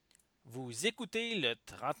Vous écoutez le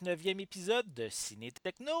 39e épisode de Ciné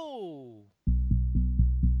Techno.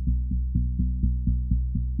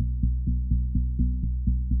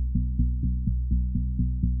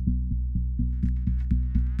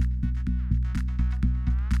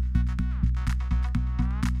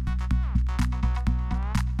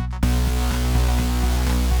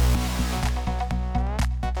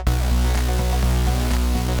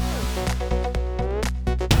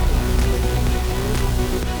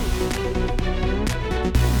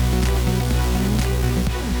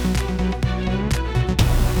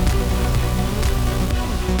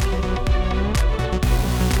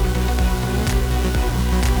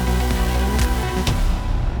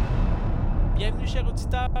 Bienvenue, chers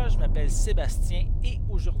auditeurs, je m'appelle Sébastien et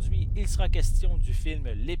aujourd'hui, il sera question du film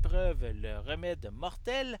L'épreuve, le remède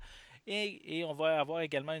mortel. Et on va avoir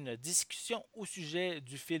également une discussion au sujet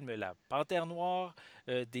du film La Panthère Noire,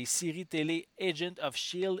 des séries télé Agent of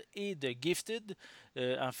Shield et de Gifted.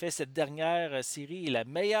 En fait, cette dernière série est la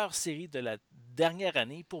meilleure série de la dernière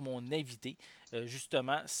année pour mon invité.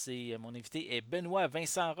 Justement, mon invité est Benoît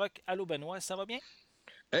Vincent Roch. Allô Benoît, ça va bien?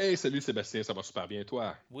 Hey, salut Sébastien, ça va super bien,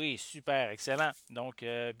 toi? Oui, super, excellent. Donc,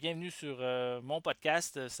 bienvenue sur mon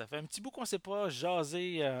podcast. Ça fait un petit bout qu'on ne s'est pas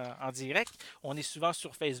jasé en direct. On est souvent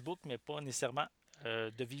sur Facebook, mais pas nécessairement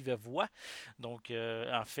de vive voix. Donc,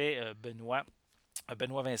 en fait, Benoît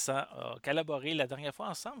Vincent a collaboré la dernière fois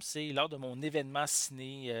ensemble. C'est lors de mon événement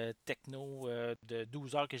ciné techno de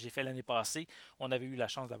 12 heures que j'ai fait l'année passée. On avait eu la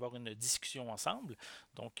chance d'avoir une discussion ensemble.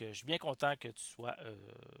 Donc, je suis bien content que tu sois,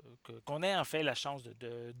 qu'on ait en fait la chance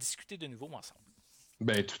de discuter de nouveau ensemble.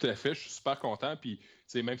 Ben, tout à fait, je suis super content. Puis, tu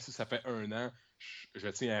sais, même si ça fait un an, je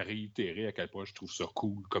tiens à réitérer à quel point je trouve ça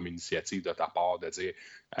cool comme initiative de ta part de dire,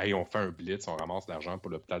 hey, on fait un blitz, on ramasse de l'argent pour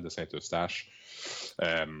l'hôpital de Saint-Eustache.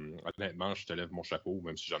 Honnêtement, je te lève mon chapeau,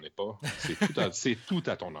 même si j'en ai pas. C'est tout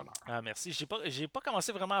à ton honneur. Ah, merci. J'ai pas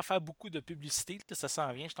commencé vraiment à faire beaucoup de publicité. Là, ça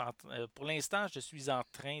s'en vient. Pour l'instant, je suis en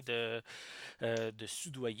train de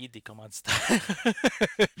soudoyer des commanditaires.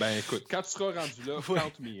 Ben, écoute, quand tu seras rendu là, Oui,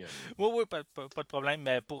 count me in. oui, oui, pas de problème.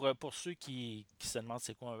 Mais pour ceux qui se demandent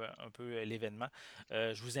c'est quoi un peu l'événement,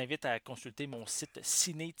 je vous invite à consulter mon site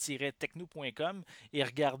ciné-techno.com et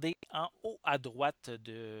regarder en haut à droite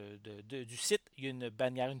du site, il y a une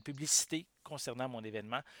bannière, une publicité concernant mon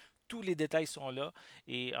événement. Tous les détails sont là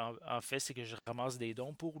et en fait, c'est que je ramasse des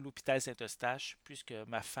dons pour l'hôpital Saint-Eustache puisque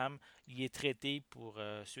ma femme y est traitée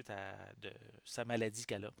suite à sa maladie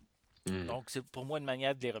qu'elle a. Hmm. Donc, c'est pour moi une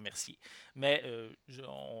manière de les remercier. Mais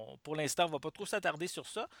pour l'instant, on ne va pas trop s'attarder sur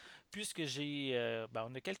ça, puisque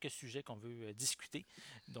on a quelques sujets qu'on veut discuter.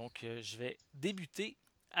 Donc, je vais débuter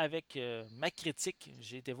avec ma critique.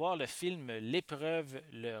 J'ai été voir le film L'épreuve,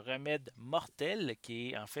 le remède mortel, qui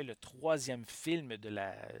est en fait le troisième film de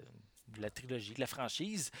la trilogie, de la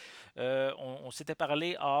franchise. On s'était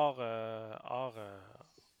parlé hors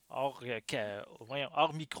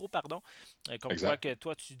micro, pardon, comme quoi Exact. que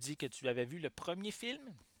toi, tu dis que tu avais vu le premier film.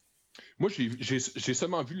 Moi, j'ai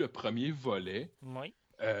seulement vu le premier volet. Oui,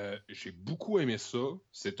 J'ai beaucoup aimé ça.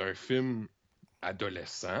 C'est un film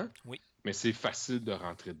adolescent, oui. mais c'est facile de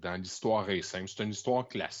rentrer dedans. L'histoire est simple. C'est une histoire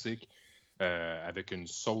classique avec une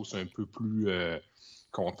sauce un peu plus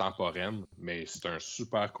contemporaine, mais c'est un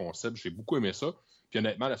super concept. J'ai beaucoup aimé ça. Puis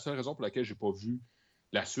honnêtement, la seule raison pour laquelle j'ai pas vu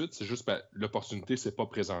la suite, c'est juste que l'opportunité s'est pas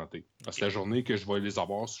présentée. Parce que OK. la journée que je vais les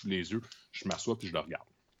avoir sous les yeux, je m'assois puis je le regarde.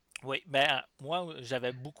 Oui, moi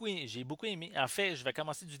j'ai beaucoup aimé. En fait, je vais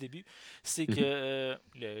commencer du début. C'est que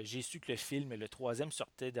Mhm. j'ai su que le film, le troisième,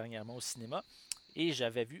 sortait dernièrement au cinéma et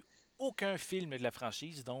j'avais vu aucun film de la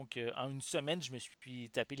franchise. Donc, en une semaine, je me suis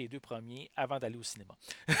tapé les deux premiers avant d'aller au cinéma.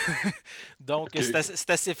 Donc, OK. c'est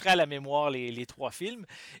assez frais à la mémoire, les trois films.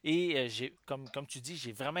 Et comme tu dis,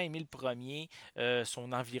 j'ai vraiment aimé le premier,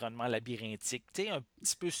 son environnement labyrinthique. Tu sais, un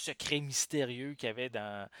petit peu secret mystérieux qu'il y avait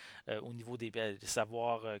au niveau de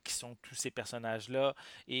savoir qui sont tous ces personnages-là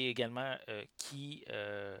et également qui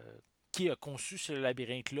a conçu ce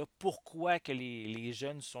labyrinthe-là, pourquoi que les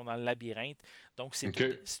jeunes sont dans le labyrinthe. Donc, OK.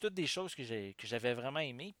 c'est toutes des choses que j'avais vraiment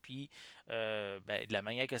aimé. Puis, de la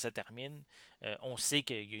manière que ça termine, on sait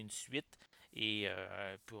qu'il y a une suite. Et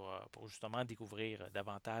pour justement découvrir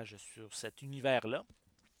davantage sur cet univers-là.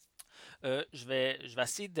 Je vais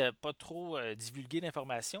essayer de pas trop divulguer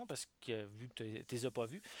d'informations parce que vu que tu ne les as pas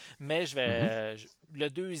vus, mais Mhm. le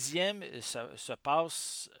deuxième se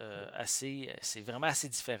passe c'est vraiment assez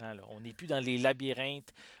différent, là. On n'est plus dans les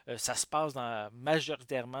labyrinthes, ça se passe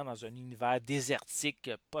majoritairement dans un univers désertique,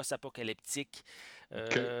 post-apocalyptique.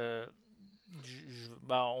 OK. Euh,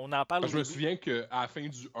 on en parle au Parce que je me début. souviens qu'à la fin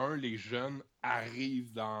du un, les jeunes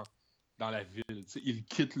arrivent dans la ville. Tu sais, ils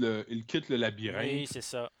quittent le Oui, labyrinthe. c'est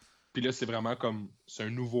ça. Puis là, c'est vraiment comme, c'est un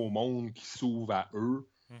nouveau monde qui s'ouvre à eux.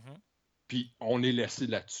 Mhm. Puis on est laissé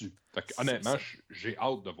là-dessus. Fait que, C'est honnêtement, ça. j'ai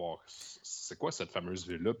hâte de voir c'est quoi cette fameuse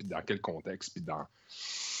ville-là, puis dans quel contexte, puis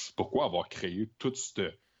pourquoi avoir créé tout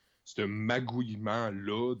ce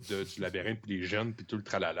magouillement-là du labyrinthe, puis les jeunes, puis tout le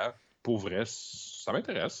tralala. Pour vrai, ça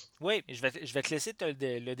m'intéresse. Oui, je vais te laisser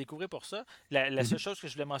le découvrir pour ça. La seule Mhm. chose que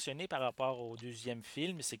je voulais mentionner par rapport au deuxième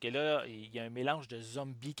film, c'est que là, il y a un mélange de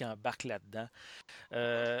zombies qui embarque là-dedans.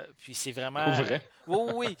 Puis c'est Pour vraiment. vrai. Oui,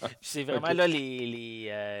 oui, oui. Puis c'est vraiment OK.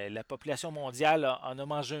 là, la population mondiale en a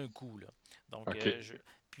mangé un coup, là. Donc, OK.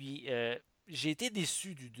 puis j'ai été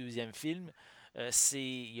déçu du deuxième film.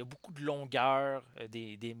 Il y a beaucoup de longueur,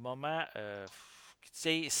 des moments.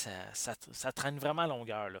 Tu sais, ça traîne vraiment à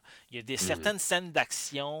longueur, là. Il y a Mhm. certaines scènes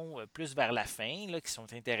d'action plus vers la fin là, qui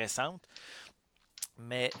sont intéressantes,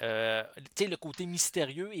 mais tu sais, le côté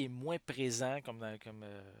mystérieux est moins présent comme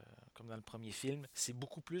dans le premier film. C'est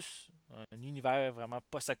beaucoup plus un univers vraiment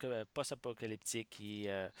post-apocalyptique et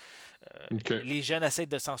OK. les jeunes essaient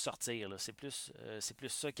de s'en sortir, là. C'est plus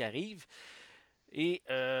ça qui arrive. Et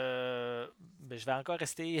ben, je vais encore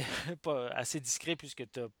rester pas assez discret puisque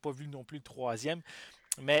tu n'as pas vu non plus le troisième.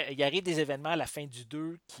 Mais il arrive des événements à la fin du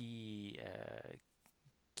 2 qui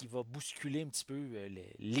va bousculer un petit peu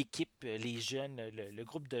l'équipe, les jeunes, le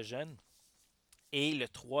groupe de jeunes. Et le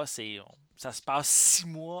 3 ça se passe 6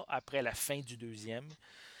 mois après la fin du deuxième.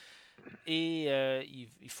 Et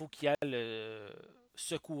il faut qu'il aille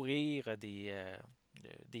secourir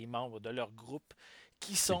des membres de leur groupe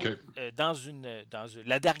qui sont OK.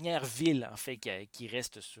 la dernière ville en fait qui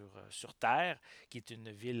reste sur Terre, qui est une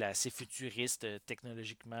ville assez futuriste,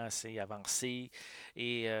 technologiquement assez avancée.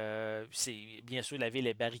 Et bien sûr la ville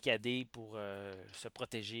est barricadée pour se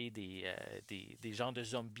protéger des genres de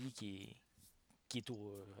zombies qui est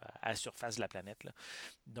à la surface de la planète, là.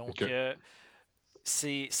 Donc, OK.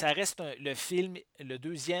 ça reste le film,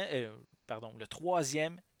 le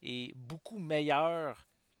troisième est beaucoup meilleur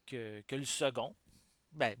que le second.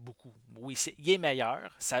 Ben, beaucoup. Oui, il est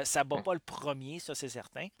meilleur. Ça ne bat pas le premier, ça c'est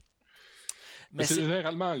certain. Mais Mais c'est c'est.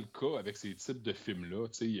 généralement le cas avec ces types de films-là.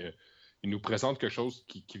 Ils nous présentent quelque chose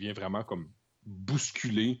qui vient vraiment comme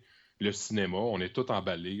bousculer le cinéma. On est tout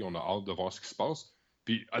emballé, on a hâte de voir ce qui se passe.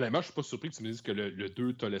 Puis honnêtement, je suis pas surpris que tu me dises que le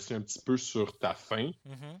 2 t'a laissé un petit peu sur ta faim.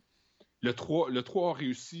 Mhm. Le trois a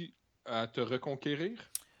réussi à te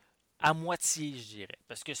reconquérir? À moitié, je dirais.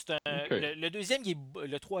 Parce que OK. le deuxième,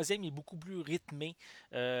 le troisième il est beaucoup plus rythmé.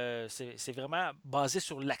 C'est vraiment basé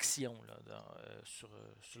sur l'action, là, sur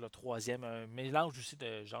le troisième. Un mélange aussi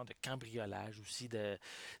de genre de cambriolage, aussi tu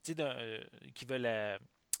sais, qui veulent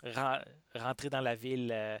ren- rentrer dans la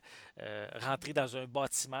ville, rentrer dans un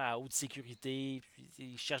bâtiment à haute sécurité, puis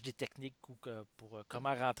ils cherchent des techniques pour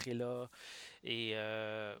comment rentrer là. Et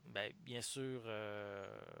ben, bien sûr,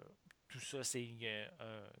 tout ça, c'est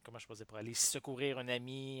comment je faisais pour aller secourir un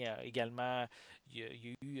ami. Également, il y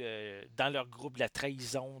a eu dans leur groupe de la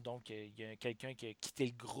trahison. Donc, il y a quelqu'un qui a quitté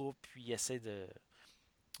le groupe, puis il essaie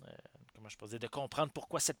comment je faisais, de comprendre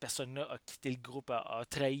pourquoi cette personne-là a quitté le groupe, a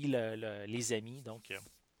trahi les amis. Donc,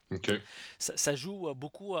 OK. ça joue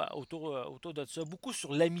beaucoup autour de ça, beaucoup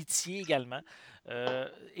sur l'amitié également.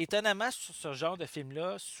 Étonnamment, sur ce genre de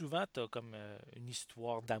film-là, souvent, tu as comme une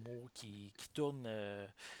histoire d'amour qui tourne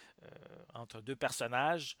entre deux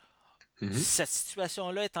personnages. Mhm. Cette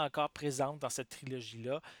situation-là est encore présente dans cette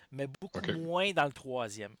trilogie-là, mais beaucoup OK. moins dans le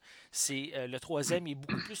troisième. Le troisième est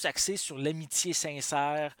beaucoup plus axé sur l'amitié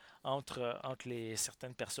sincère entre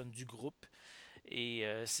certaines personnes du groupe. Et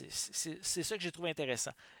c'est ça que j'ai trouvé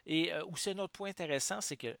intéressant. Et aussi un autre point intéressant,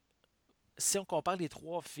 c'est que si on compare les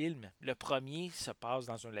trois films, le premier se passe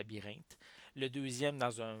dans un labyrinthe, le deuxième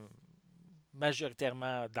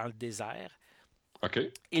majoritairement dans le désert, OK.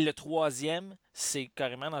 et le troisième, c'est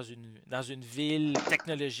carrément dans une ville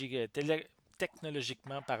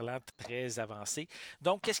technologiquement parlant très avancée.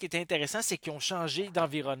 Donc, qu'est-ce qui est intéressant, c'est qu'ils ont changé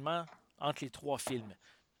d'environnement entre les trois films.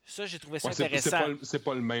 Ça, j'ai trouvé ça Ouais, c'est pas, intéressant. c'est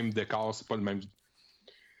pas le même décor, c'est pas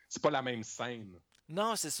la même scène.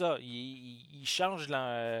 Non, c'est ça. Il change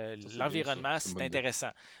Ça, c'est bien ça. l'environnement, C'est une c'est bonne idée.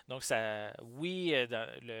 intéressant. Donc, oui, dans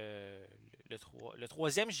le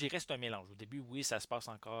troisième, je dirais, c'est un mélange. Au début, oui, ça se passe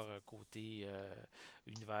encore côté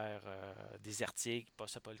univers désertique,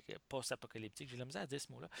 post-apocalyptique. J'ai de la misère à dire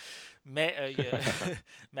ce mot-là. Mais,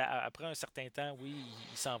 mais après un certain temps, oui,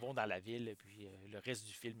 ils s'en vont dans la ville, et puis le reste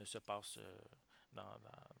du film se passe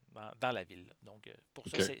dans la ville. Donc, pour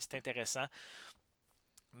ça, OK. c'est intéressant.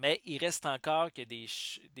 Mais il reste encore que des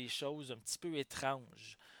choses un petit peu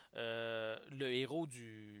étranges. Le héros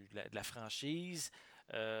de la franchise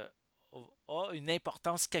euh, a une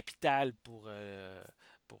importance capitale pour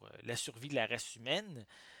la survie de la race humaine.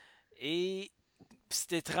 Et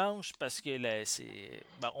c'est étrange parce que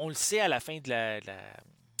on le sait à la fin de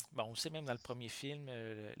bon, on le sait même dans le premier film,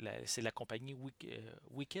 c'est la compagnie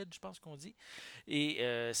Wicked, je pense qu'on dit. Et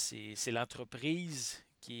c'est l'entreprise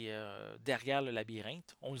qui est derrière le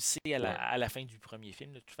labyrinthe. On le sait Ouais, à la fin du premier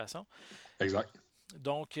film, de toute façon. exact.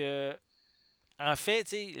 Donc, en fait, tu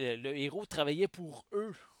sais, le héros travaillait pour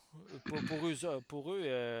eux,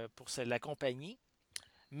 la compagnie,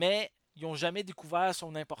 mais ils n'ont jamais découvert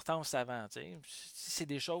son importance avant. Tu sais. C'est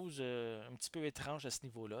des choses un petit peu étranges à ce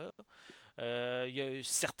niveau-là. Il y a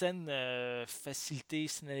certaines facilités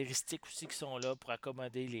scénaristiques aussi qui sont là pour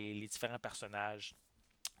accommoder les différents personnages.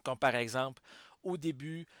 Comme par exemple, au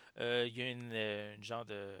début, il y a une genre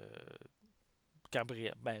de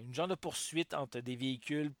une genre de poursuite entre des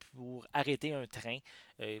véhicules pour arrêter un train,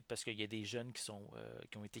 parce qu'il y a des jeunes qui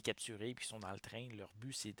ont été capturés et qui sont dans le train. Leur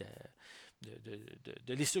but, c'est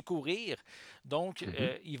de les secourir. Donc,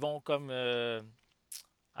 Mhm. ils vont comme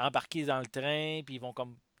embarquer dans le train, puis ils vont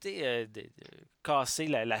comme casser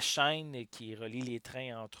la chaîne qui relie les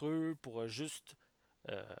trains entre eux pour juste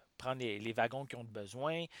euh, prendre les wagons qui ont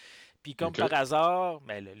besoin. Puis comme OK. par hasard,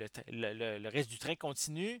 ben, le reste du train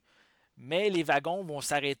continue, mais les wagons vont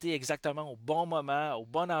s'arrêter exactement au bon moment, au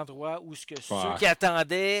bon endroit, où ceux Ouais. qui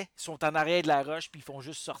attendaient sont en arrière de la roche, puis ils font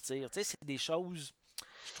juste sortir. Tu sais, c'est des choses,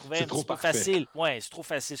 je trouvais C'est un trop petit peu parfait. facile. Ouais, c'est trop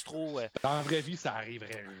facile, c'est trop. Dans la vraie vie, ça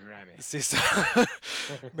arriverait jamais. C'est ça.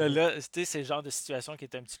 Mais là, tu sais, c'est le genre de situation qui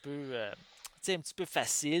est un petit peu, tu sais, un petit peu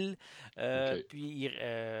facile. OK. Puis,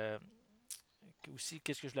 aussi,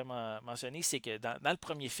 qu'est-ce que je voulais mentionner, c'est que dans le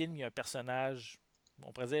premier film, il y a un personnage,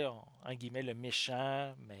 on pourrait dire, en guillemets, le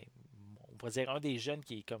méchant, mais on pourrait dire un des jeunes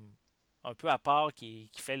qui est comme un peu à part, qui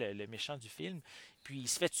fait le méchant du film, puis il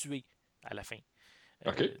se fait tuer à la fin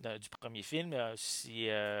OK. du premier film. Il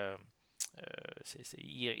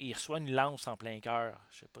reçoit une lance en plein cœur.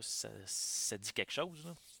 Je sais pas si ça dit quelque chose,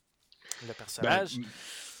 là, le Ben, personnage. je suis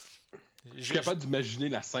Je- je- capable d'imaginer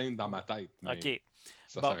la scène dans ma tête, mais OK.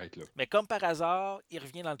 ça Bon. s'arrête là. Mais comme par hasard, il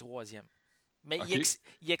revient dans le troisième. Mais OK.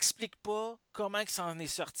 il explique pas comment il s'en est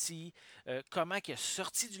sorti, comment il est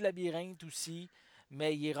sorti du labyrinthe aussi,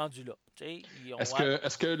 mais il est rendu là. Tu sais,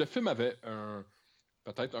 Est-ce que le film avait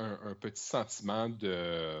peut-être un petit sentiment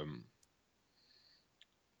de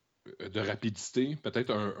rapidité,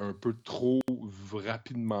 peut-être un peu trop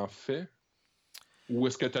rapidement fait? Ou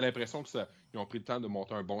est-ce que tu as l'impression qu'ils ont pris le temps de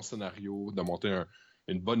monter un bon scénario, de monter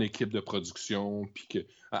une bonne équipe de production, puis que...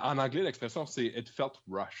 En anglais, l'expression, c'est « it felt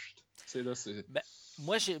rushed ». Tu sais, là, c'est... ben,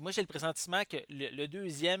 moi, j'ai le pressentiment que le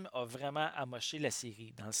deuxième a vraiment amoché la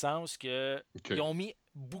série, dans le sens que OK. ils ont mis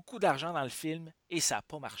beaucoup d'argent dans le film et ça n'a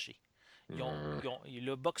pas marché. Euh,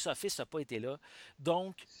 Le box-office n'a pas été là.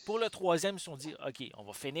 Donc, pour le troisième, ils se sont dit, OK, on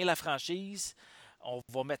va finir la franchise, on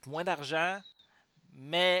va mettre moins d'argent,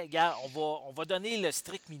 mais, gars, on va donner le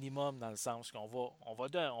strict minimum dans le sens qu'on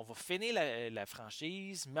va finir la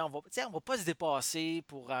franchise, mais on va pas se dépasser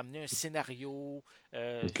pour amener un scénario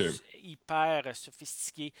OK. hyper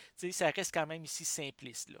sophistiqué. Tu sais, ça reste quand même ici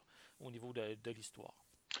simpliste là, au niveau de l'histoire.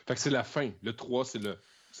 Fait que c'est la fin. Le 3, c'est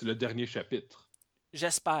le dernier chapitre.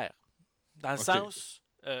 J'espère. Dans le OK. sens,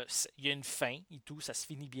 il y a une fin et tout, ça se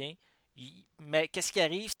finit bien. Mais qu'est-ce qui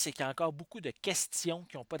arrive, c'est qu'il y a encore beaucoup de questions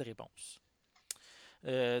qui n'ont pas de réponse.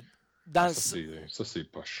 Euh, Ah, dans le, ça, c'est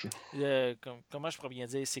poche. comment je pourrais bien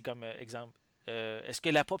dire, c'est comme exemple, est-ce que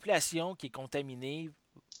la population qui est contaminée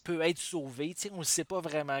peut être sauvée? Tu sais, on ne sait pas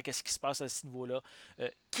vraiment qu'est-ce qui se passe à ce niveau-là.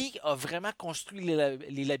 Qui a vraiment construit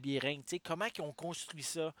les labyrinthes? Tu sais, comment ils ont construit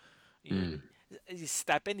ça? Hmm. C'est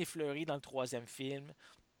à peine effleuré dans le troisième film.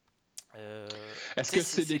 Est-ce Tu sais, que c'est c'est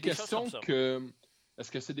c'est des des choses comme questions ça. que...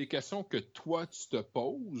 Est-ce que c'est des questions que toi, tu te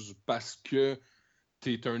poses parce que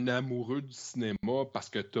tu es un amoureux du cinéma, parce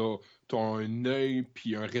que tu as un œil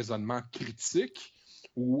puis un raisonnement critique,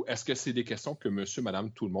 ou est-ce que c'est des questions que monsieur,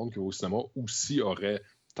 madame, tout le monde qui va au cinéma aussi aurait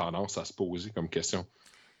tendance à se poser comme question?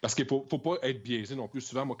 Parce qu'il faut pas être biaisé non plus.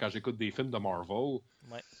 Souvent, moi, quand j'écoute des films de Marvel,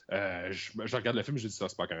 Ouais. je regarde le film, je dis ça,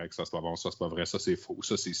 c'est pas correct, ça, c'est pas bon, ça, c'est pas vrai, ça, c'est faux,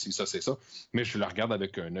 ça, c'est ci, ça, c'est ça. Mais je le regarde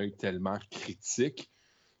avec un œil tellement critique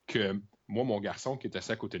que moi, mon garçon qui est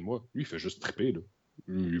assis à côté de moi, lui, il fait juste triper, là.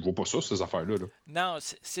 Il vaut pas ça, ces affaires-là, là. Non,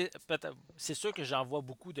 c'est sûr que j'en vois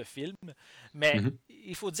beaucoup de films, mais Mhm.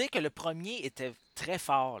 il faut dire que le premier était très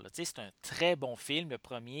fort, là. Tu sais, c'est un très bon film, le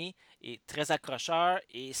premier, et très accrocheur,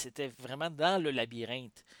 et c'était vraiment dans le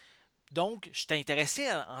labyrinthe. Donc, je t'ai intéressé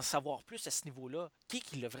à en savoir plus à ce niveau-là. Qui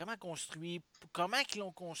l'a vraiment construit? Comment ils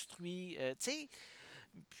l'ont construit? Tu sais,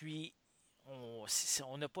 puis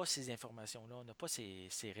on n'a pas ces informations-là, on n'a pas ces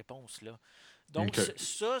réponses-là. Donc,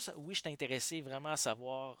 OK. oui, je t'ai intéressé vraiment à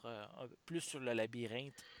savoir plus sur le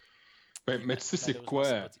labyrinthe. Ben, Puis mais tu sais, c'est malheureusement, c'est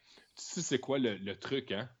quoi? pas dit. sais c'est quoi le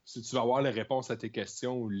truc, hein? Si tu veux avoir les réponses à tes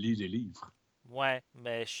questions, lis les livres. Ouais,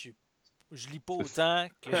 mais je lis pas C'est ça.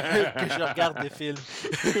 autant que je regarde des films.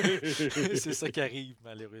 C'est ça qui arrive,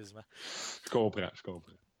 malheureusement. Je comprends, je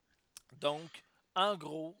comprends. Donc, en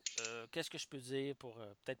gros, qu'est-ce que je peux dire pour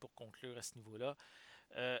peut-être pour conclure à ce niveau-là?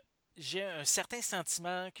 Euh, j'ai un certain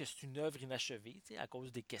sentiment que c'est une œuvre inachevée, tu sais, à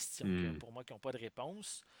cause des questions pour moi qui n'ont pas de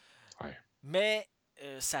réponse. Ouais. Mais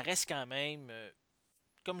ça reste quand même,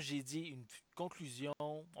 comme j'ai dit, une conclusion,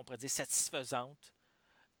 on pourrait dire satisfaisante.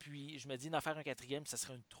 Puis je me dis, d'en faire un quatrième, ça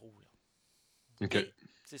serait une trop. Là. OK. Et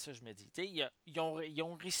c'est ça que je me dis. Ils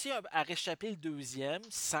ont réussi à réchapper le deuxième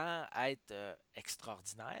sans être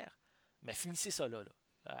extraordinaire, mais finissez ça là.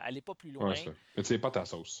 Allez pas plus Ouais, loin. ça. Mais c'est pas ta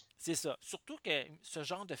sauce. C'est ça. Surtout que ce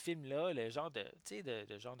genre de film-là, le genre de, tu sais,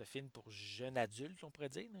 de genre de film pour jeunes adultes, on pourrait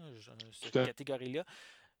dire, là, cette Tout à catégorie-là,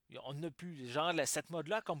 on n'a plus. Genre, cette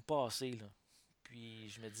mode-là a comme passé. Là. Puis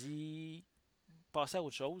je me dis, passer à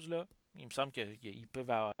autre chose, là. Il me semble qu'ils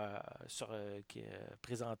peuvent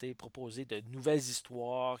présenter, proposer de nouvelles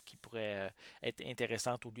histoires qui pourraient être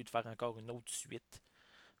intéressantes au lieu de faire encore une autre suite.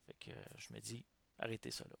 Fait que je me dis,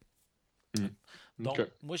 arrêtez ça là. Donc, OK.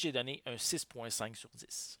 moi, j'ai donné un 6,5 sur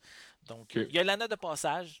 10. Donc, OK. il y a la note de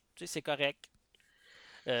passage, tu sais, c'est correct.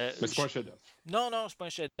 Mais c'est pas un chef-d'œuvre. Non, c'est pas un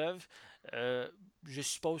chef-d'œuvre. Je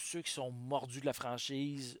suppose ceux qui sont mordus de la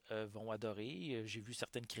franchise vont adorer. J'ai vu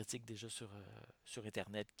certaines critiques déjà sur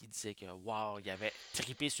Internet qui disaient que wow, il avait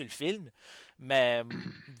trippé sur le film. Mais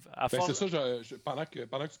à Ben, c'est force. ça, pendant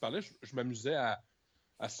que tu parlais, je m'amusais à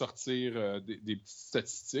sortir des petites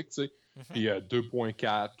statistiques, tu sais. Puis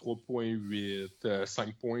 2.4, 3.8,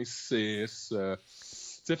 5.6.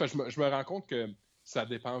 Tu sais, je me rends compte que ça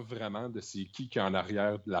dépend vraiment de c'est qui est en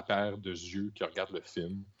arrière de la paire de yeux qui regarde le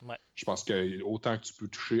film. Ouais. Je pense que autant que tu peux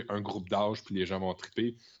toucher un groupe d'âge, puis les gens vont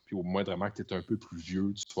triper, puis au moins vraiment que tu es un peu plus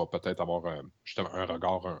vieux, tu vas peut-être avoir justement un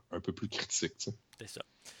regard un peu plus critique. Tu sais. C'est ça.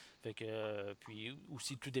 Fait que, puis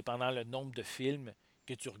aussi, tout dépendant le nombre de films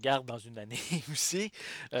que tu regardes dans une année aussi,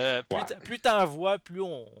 plus tu en vois, plus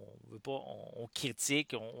on veut pas, on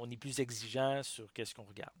critique, on est plus exigeant sur qu'est-ce qu'on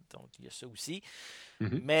regarde. Donc, il y a ça aussi.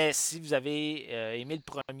 Mm-hmm. Mais si vous avez aimé le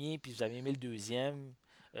premier puis vous avez aimé le deuxième,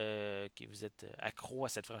 que vous êtes accro à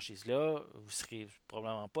cette franchise-là, vous ne serez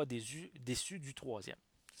probablement pas déçu du troisième.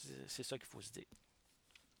 C'est ça qu'il faut se dire.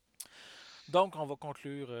 Donc, on va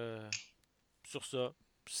conclure sur ça.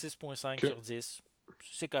 6,5 Okay. sur 10.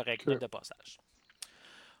 C'est correct, Okay. note de passage.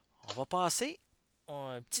 On va passer à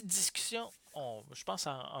une petite discussion. Je pense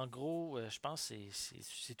en gros, je pense que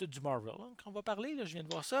c'est tout du Marvel hein, qu'on va parler. Là, je viens de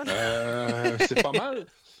voir ça. C'est pas mal.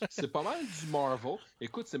 C'est pas mal du Marvel.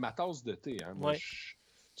 Écoute, c'est ma tasse de thé. Hein. Moi, ouais.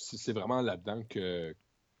 C'est vraiment là-dedans que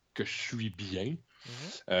je suis bien.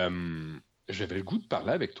 Mm-hmm. J'avais le goût de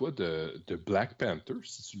parler avec toi de Black Panther,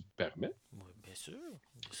 si tu le permets. Oui, bien sûr.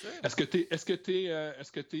 Bien sûr. Est-ce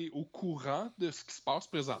que tu es au courant de ce qui se passe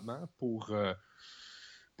présentement pour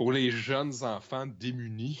les jeunes enfants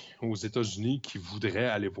démunis aux États-Unis qui voudraient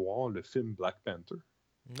aller voir le film Black Panther?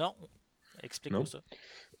 Non. Explique-moi ça.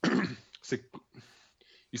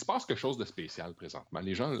 Il se passe quelque chose de spécial présentement.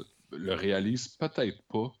 Les gens le réalisent peut-être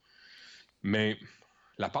pas, mais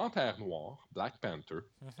la Panthère Noire, Black Panther,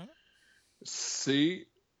 c'est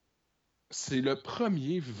le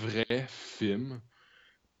premier vrai film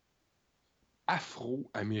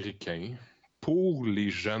afro-américain pour les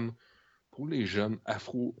jeunes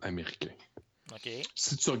afro-américains. Okay.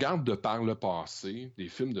 Si tu regardes de par le passé des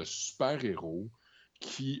films de super-héros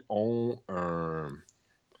qui ont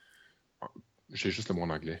j'ai juste le mot en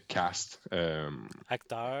anglais, cast.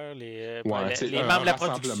 Acteurs, les membres de la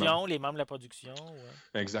production, les membres de la production.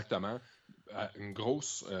 Ouais. Exactement. Une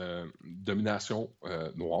grosse domination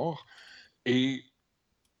noire. Et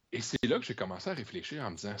c'est là que j'ai commencé à réfléchir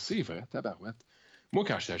en me disant, c'est vrai, tabarouette. Moi,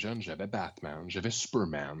 quand j'étais jeune, j'avais Batman, j'avais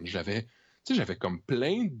Superman, j'avais comme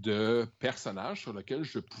plein de personnages sur lesquels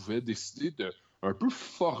je pouvais décider de un peu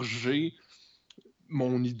forger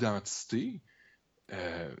mon identité.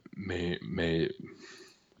 Mais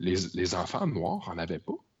les enfants noirs en avaient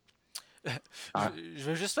pas. Je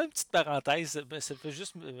vais juste faire une petite parenthèse. Ça fait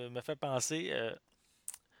juste me fait penser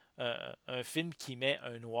un film qui met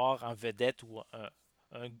un noir en vedette ou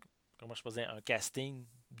comment je peux dire, un casting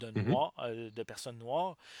de noirs, de personnes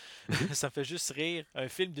noires. Ça me fait juste rire. Un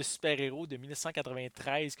film de super-héros de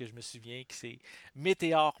 1993 que je me souviens, que c'est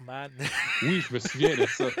Meteor Man. Oui, je me souviens de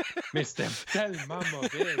ça. Mais c'était tellement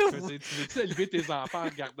mauvais. Tu veux-tu élever tes enfants en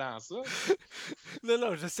regardant ça?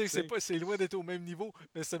 Non, je sais que c'est loin d'être au même niveau,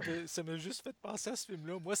 mais ça m'a juste fait penser à ce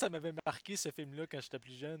film-là. Moi, ça m'avait marqué ce film-là quand j'étais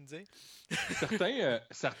plus jeune. Tu sais.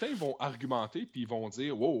 Certains vont argumenter puis ils vont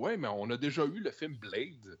dire ouais, mais on a déjà eu le film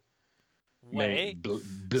Blade. Mais Ouais.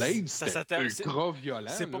 Blade, c'était C'est ultra violent,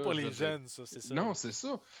 c'est pas là, pour je les veux dire. jeunes, ça, c'est ça. Non, c'est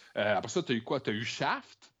ça. Après ça, t'as eu quoi? T'as eu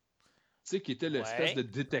Shaft, tu sais, qui était l'espèce de Ouais. Qui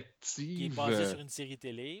est détective. basé sur une série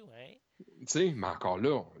télé, ouais. Tu sais, mais encore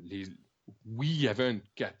là, oui, il y avait une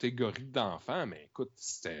catégorie d'enfants, mais écoute,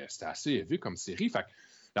 c'était assez élevé comme série. Fait que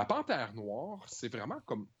La Panthère Noire, c'est vraiment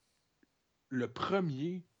comme le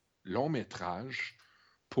premier long métrage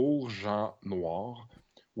pour gens noirs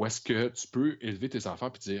où est-ce que tu peux élever tes enfants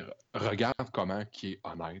et dire regarde comment qui est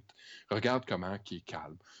honnête, regarde comment qui est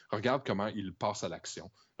calme, regarde comment il passe à l'action,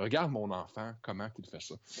 regarde mon enfant, comment il fait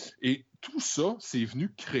ça. Et tout ça, c'est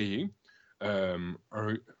venu créer un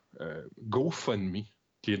GoFundMe,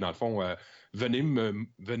 qui est dans le fond venez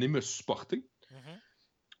me supporter Mhm.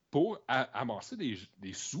 pour amasser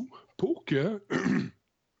des sous pour que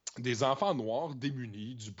des enfants noirs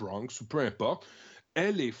démunis du Bronx ou peu importe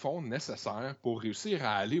aient les fonds nécessaires pour réussir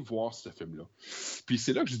à aller voir ce film-là. Puis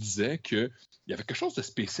c'est là que je disais qu'il y avait quelque chose de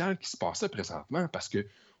spécial qui se passait présentement parce que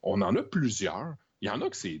on en a plusieurs. Il y en a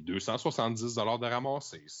que c'est 270 de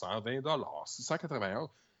ramasser, 120 680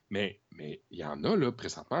 mais il y en a là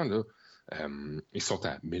présentement là, ils sont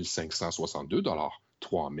à 1562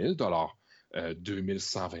 3000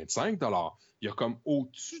 2125 Il y a comme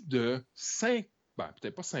au-dessus de 5, ben,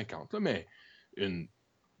 peut-être pas 50 là, mais une,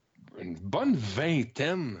 une bonne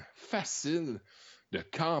vingtaine facile de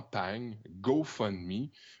campagnes GoFundMe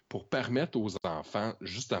pour permettre aux enfants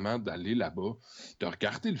justement d'aller là-bas, de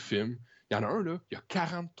regarder le film. Il y en a un, là, il y a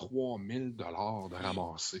 43 000 de Hi.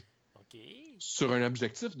 ramasser OK. sur un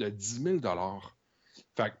objectif de 10 000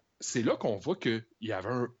 Fait que c'est là qu'on voit qu'il y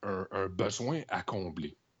avait un besoin à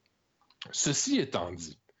combler. Ceci étant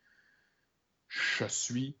dit, je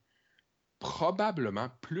suis probablement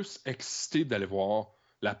plus excité d'aller voir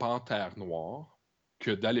La Panthère Noire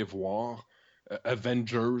que d'aller voir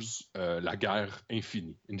Avengers, la guerre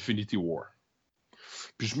infinie, Infinity War.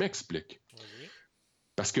 Puis je m'explique. Vas-y.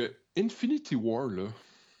 Parce que Infinity War, là,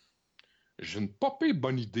 j'ai une pas pire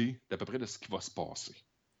bonne idée d'à peu près de ce qui va se passer.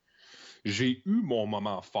 J'ai eu mon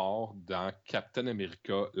moment fort dans Captain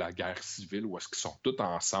America, la guerre civile, où est-ce qu'ils sont tous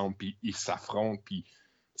ensemble, puis ils s'affrontent, puis,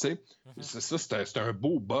 tu sais, Mhm. c'était un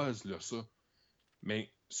beau buzz, là, ça.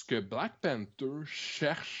 Mais ce que Black Panther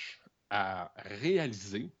cherche à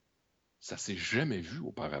réaliser, ça s'est jamais vu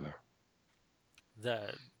auparavant.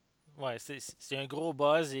 De- Ouais, c'est un gros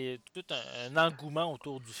buzz et tout un engouement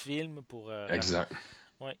autour du film pour. Exact.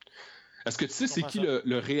 Ouais, Est-ce que tu sais je c'est comprends qui ça.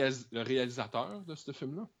 le réalisateur de ce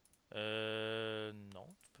film-là? Non,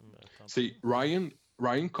 tu peux me répondre un peu. C'est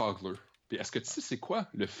Ryan Coogler. Puis est-ce que tu sais c'est quoi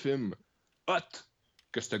le film hot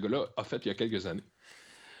que ce gars-là a fait il y a quelques années?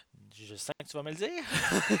 Je sens que tu vas me le dire.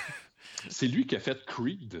 C'est lui qui a fait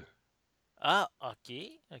Creed. Ah, ok,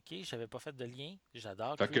 ok, j'avais pas fait de lien.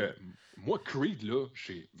 J'adore Fait Creed. que moi, Creed, là,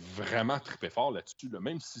 j'ai vraiment trippé fort là-dessus. Là.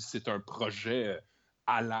 Même si c'est un projet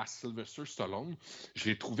à la Sylvester Stallone,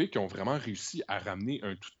 j'ai trouvé qu'ils ont vraiment réussi à ramener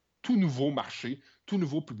un tout nouveau marché, tout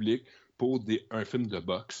nouveau public pour un film de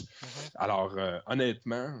boxe. Mhm. Alors,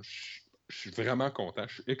 honnêtement, je suis vraiment content,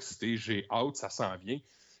 je suis excité, j'ai hâte, ça s'en vient.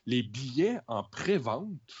 Les billets en pré-vente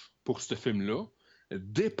pour ce film-là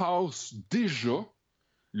dépassent déjà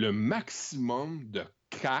le maximum de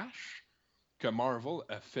cash que Marvel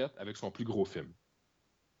a fait avec son plus gros film.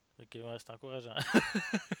 Ok, ouais, c'est encourageant.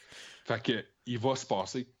 Fait que, il va se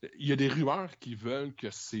passer. Il y a des rumeurs qui veulent que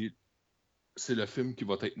c'est le film qui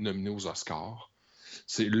va être nominé aux Oscars.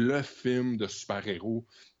 C'est le film de super-héros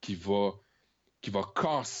qui va, qui va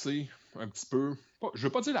casser un petit peu. Je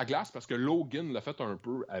veux pas dire la glace parce que Logan l'a fait un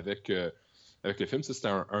peu avec le film. C'était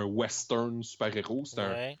un western super-héros. C'était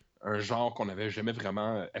Ouais. un genre qu'on n'avait jamais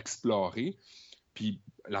vraiment exploré. Puis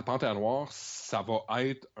La Panthère Noire, ça va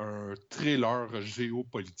être un thriller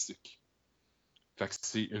géopolitique. Fait que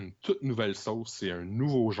c'est une toute nouvelle sauce, c'est un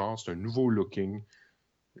nouveau genre, c'est un nouveau looking.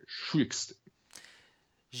 Je suis excité.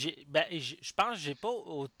 Je pense que j'ai pas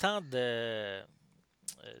autant de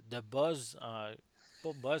buzz,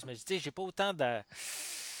 pas buzz, mais tu sais, j'ai pas autant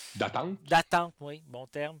D'attente? d'attente, oui, bon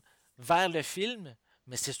terme, vers le film,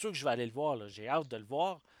 mais c'est sûr que je vais aller le voir, là. J'ai hâte de le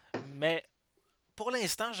voir. Mais pour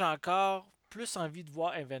l'instant, j'ai encore plus envie de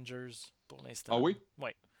voir Avengers pour l'instant. Ah oui?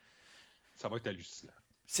 Ouais. Ça va être hallucinant.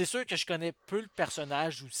 C'est sûr que je connais peu le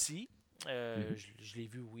personnage aussi. Mhm. Je l'ai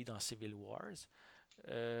vu, oui, dans Civil Wars.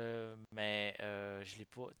 Mais je l'ai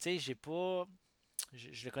pas. Tu sais, j'ai pas.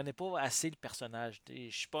 Je le connais pas assez le personnage. Je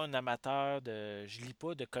suis pas un amateur de. Je lis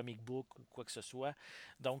pas de comic book ou quoi que ce soit.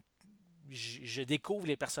 Donc, je découvre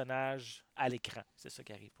les personnages à l'écran. C'est ça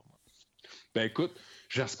qui arrive pour moi. Ben écoute,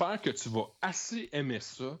 j'espère que tu vas assez aimer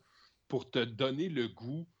ça pour te donner le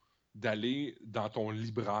goût d'aller dans ton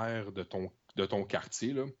libraire de ton de ton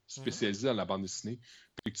quartier, là, spécialisé dans la bande dessinée,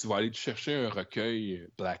 puis que tu vas aller te chercher un recueil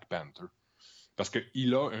Black Panther. Parce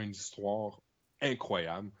qu'il a une histoire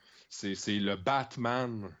incroyable. C'est le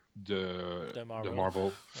Batman de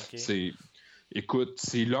Marvel. Okay. Écoute,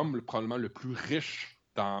 c'est l'homme probablement le plus riche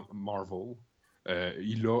dans Marvel.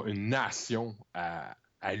 Il a une nation à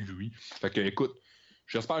lui. Fait que, écoute,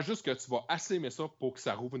 j'espère juste que tu vas assez aimer ça pour que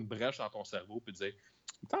ça rouvre une brèche dans ton cerveau et te dire,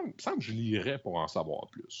 il me semble que je lirais pour en savoir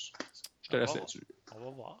plus. Je te laisse là-dessus. On va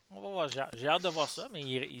voir. On va voir. J'ai hâte de voir ça, mais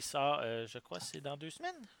il sort, je crois, c'est dans 2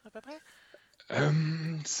 semaines, à peu près.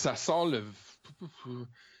 Ça sort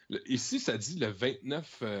Ici, ça dit le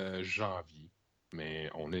 29 janvier. Mais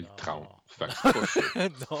on est le 30. Fait que c'est pas ça.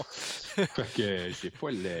 Non. Fait que j'ai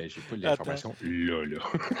pas l'information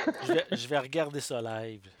là. Je vais regarder ça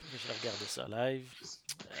live. Je vais regarder ça live. Je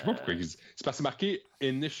sais pas pourquoi ils disent. C'est parce que c'est marqué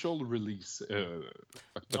Initial Release.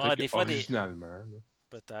 Peut-être des fois, originalement.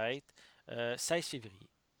 peut-être. 16 février.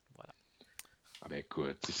 Voilà. Ah ben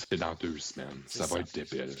écoute, c'est dans 2 semaines. Ça va être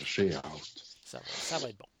débile. J'ai hâte. Ça va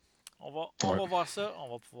être bon. On va voir ça.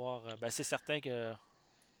 On va pouvoir. C'est certain que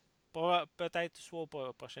peut-être soit au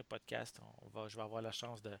prochain podcast, je vais avoir la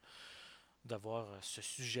chance d'avoir ce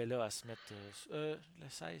sujet-là à se mettre le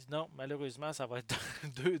 16. Non, malheureusement, ça va être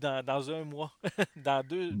dans un mois. dans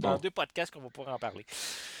deux podcasts qu'on va pouvoir en parler.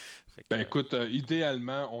 Écoute,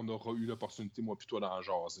 idéalement, on aura eu l'opportunité, moi puis toi, d'en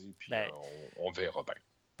jaser, puis on verra bien.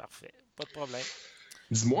 Parfait. Pas de problème.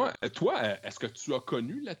 Dis-moi, toi, est-ce que tu as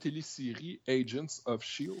connu la télésérie Agents of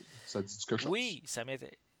S.H.I.E.L.D.? Ça dit quelque chose? Oui,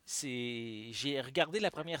 j'ai regardé la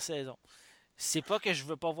première saison. C'est pas que je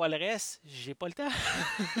veux pas voir le reste, j'ai pas le temps.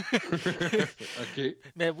 OK.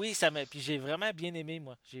 Mais oui, puis j'ai vraiment bien aimé,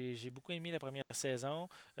 moi. J'ai beaucoup aimé la première saison.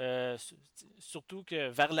 Surtout que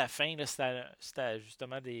vers la fin, là, c'était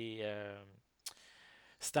justement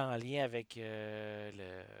c'était en lien avec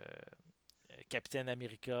le Capitaine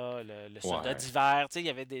America, le soldat d'hiver. Il y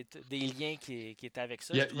avait des liens qui étaient avec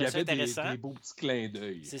ça. Il y avait des beaux petits clins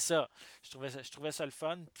d'œil. C'est ça. Je trouvais ça le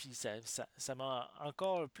fun. Puis ça m'a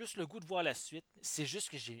encore plus le goût de voir la suite. C'est juste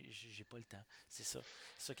que j'ai pas le temps. C'est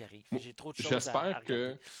ça qui arrive. J'ai trop de choses à regarder. J'espère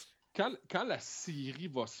que quand la série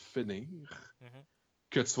va se finir,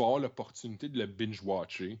 que tu vas avoir l'opportunité de le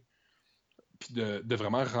binge-watcher puis de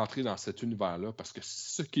vraiment rentrer dans cet univers-là, parce que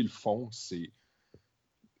ce qu'ils font,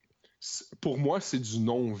 pour moi, c'est du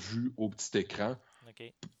non-vu au petit écran.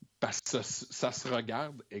 Okay. Parce que ça se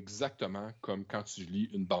regarde exactement comme quand tu lis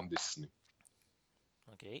une bande dessinée.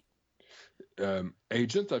 OK.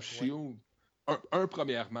 Agent of S.H.I.E.L.D.,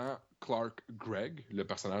 premièrement, Clark Gregg, le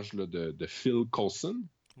personnage là, de Phil Coulson.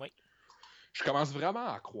 Oui. Je commence vraiment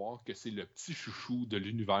à croire que c'est le petit chouchou de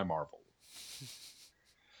l'univers Marvel.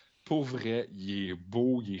 Pour vrai, il est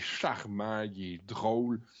beau, il est charmant, il est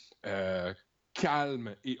drôle,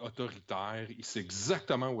 calme et autoritaire. Il sait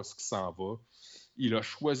exactement où est-ce qu'il s'en va. Il a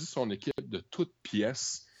choisi son équipe de toutes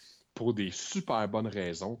pièces pour des super bonnes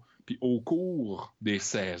raisons. Puis au cours des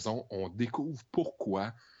saisons, on découvre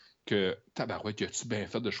pourquoi que tabarouette, as-tu bien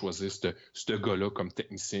fait de choisir ce gars-là comme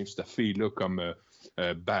technicien, cette fille-là comme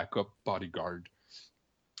backup bodyguard.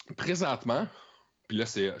 Présentement, puis là,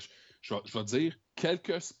 je vais dire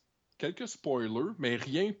quelques spoilers, mais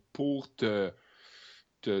rien pour te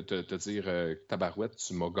dire tabarouette,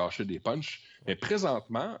 tu m'as gâché des punchs. Mais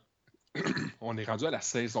présentement, on est rendu à la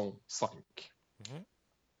saison 5.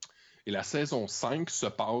 Et la saison 5 se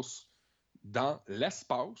passe dans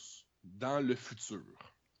l'espace, dans le futur.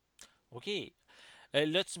 OK.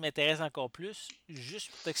 Là, tu m'intéresses encore plus.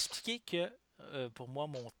 Juste pour t'expliquer que pour moi,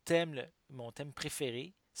 mon thème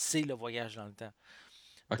préféré, c'est le voyage dans le temps.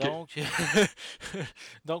 Okay.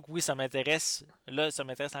 Donc, oui, ça m'intéresse. Là, ça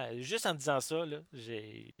m'intéresse. Juste en disant ça, là,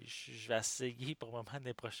 je vais essayer pour le moment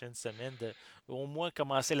des prochaines semaines de au moins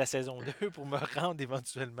commencer la saison 2 pour me rendre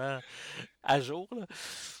éventuellement à jour. Là.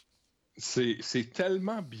 C'est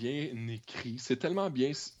tellement bien écrit, c'est tellement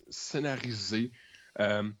bien scénarisé.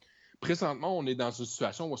 Présentement, on est dans une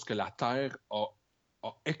situation où est-ce que la Terre a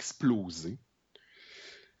explosé.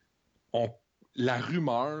 La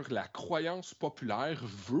rumeur, la croyance populaire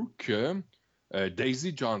veut que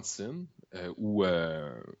Daisy Johnson ou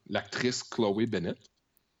l'actrice Chloé Bennett,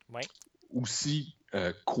 aussi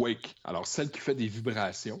Quake, alors celle qui fait des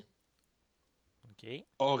vibrations,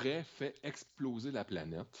 aurait fait exploser la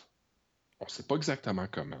planète. On ne sait pas exactement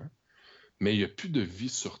comment, mais il n'y a plus de vie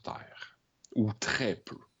sur Terre, ou très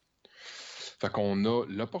peu. Fait qu'on a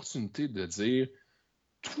l'opportunité de dire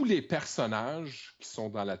tous les personnages qui sont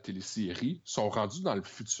dans la télésérie sont rendus dans le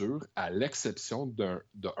futur, à l'exception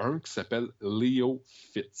d'un qui s'appelle Leo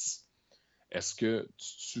Fitz. Est-ce que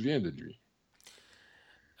tu te souviens de lui?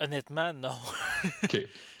 Honnêtement, non. OK. Fait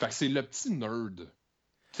que c'est le petit nerd.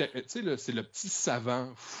 Tu sais, là, c'est le petit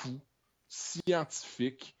savant fou,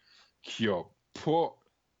 scientifique, qui a pas,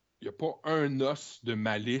 il a pas un os de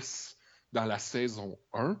malice dans la saison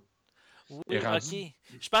 1. Est Oui, rendu, ok.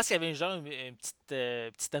 Je pense qu'il y avait un genre, une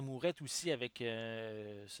petite amourette aussi avec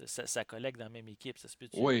sa collègue dans la même équipe, ça se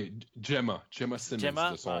peut-tu? ouais, Gemma Simmons de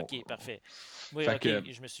Gemma? Ah, son. ok, parfait. Oui, Fait ok,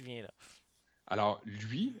 que, je me souviens là. alors,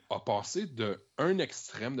 lui a passé de un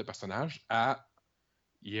extrême de personnage à.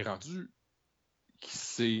 Il est rendu. Qui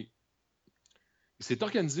s'est Il s'est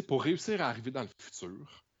organisé pour réussir à arriver dans le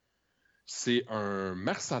futur. C'est un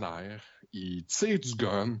mercenaire, il tire du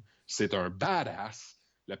gun, c'est un badass.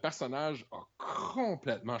 Le personnage a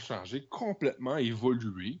complètement changé, complètement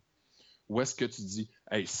évolué. Où est-ce que tu dis,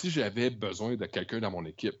 hey, si j'avais besoin de quelqu'un dans mon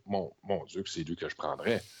équipe, mon Dieu, que c'est lui que je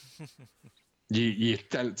prendrais.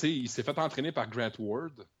 Il s'est fait entraîner par Grant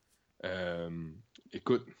Ward. Euh,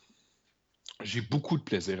 Écoute, j'ai beaucoup de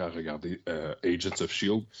plaisir à regarder Agents of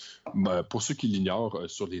Shield. Pour ceux qui l'ignorent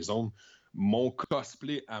sur les ondes, mon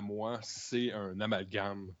cosplay à moi, c'est un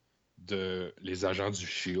amalgame de les agents du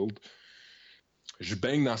Shield. Je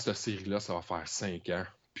baigne dans cette série-là, ça va faire 5 ans.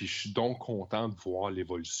 Puis je suis donc content de voir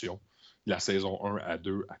l'évolution de la saison 1 à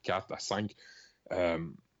 2, à 4, à 5. Euh,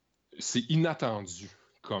 c'est inattendu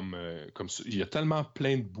comme ça. Il y a tellement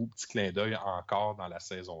plein de beaux petits clins d'œil encore dans la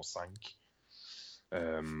saison 5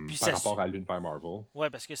 Puis par ça, rapport à l'univers Marvel. ouais,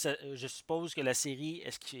 parce que je suppose que la série,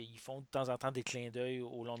 est-ce qu'ils font de temps en temps des clins d'œil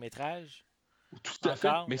au long métrage? Tout à fait.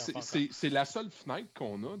 Encore? Mais Ils en font encore. c'est la seule fenêtre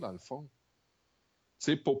qu'on a, dans le fond.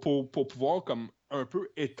 Pour pouvoir comme un peu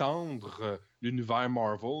étendre l'univers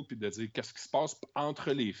Marvel puis de dire qu'est-ce qui se passe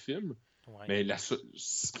entre les films. Ouais, Mais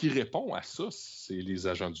ce qui répond à ça, c'est les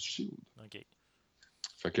agents du Shield. ok.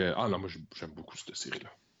 Fait que, ah non, moi j'aime beaucoup cette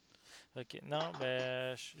série-là. Ok. Non,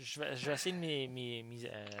 ben, je vais essayer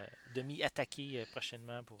de m'y attaquer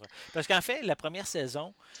prochainement parce qu'en fait, la première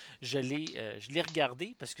saison, je l'ai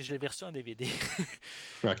regardée parce que je l'avais reçu en DVD.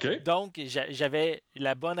 OK? Donc, j'avais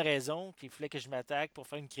la bonne raison qu'il fallait que je m'attaque pour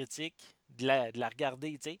faire une critique, de la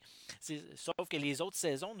regarder, tu sais. Sauf que les autres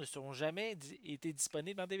saisons ne sont jamais été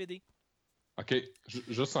disponibles en DVD. OK.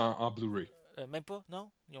 Juste en Blu-ray. Même pas,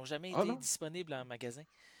 non. Ils n'ont jamais Ah été non? disponibles en magasin.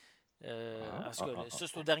 En tout cas, ça,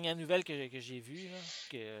 c'est aux Ah. dernières nouvelles que j'ai vues, là,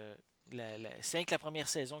 que c'est rien que la première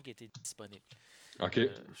saison qui était disponible. OK.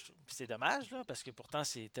 C'est dommage, là, parce que pourtant,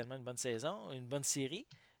 c'est tellement une bonne saison, une bonne série.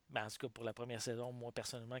 Ben, en tout cas, pour la première saison, moi,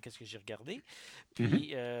 personnellement, qu'est-ce que j'ai regardé. Mhm.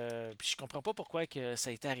 Puis je comprends pas pourquoi que ça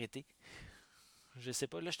a été arrêté. Je sais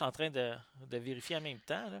pas. Là, je suis en train de vérifier en même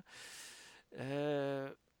temps. Là.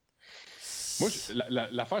 Euh, Moi,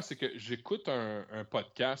 l'affaire, c'est que j'écoute un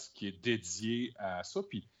podcast qui est dédié à ça,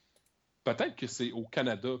 puis peut-être que c'est au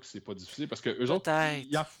Canada que c'est pas diffusé, parce que eux autres, Peut-être.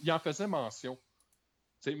 ils en faisaient mention.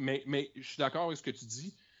 Mais je suis d'accord avec ce que tu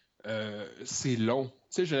dis. C'est long.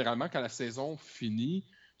 Généralement, quand la saison finit,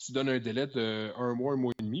 tu donnes un délai de un mois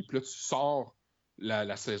et demi, puis là, tu sors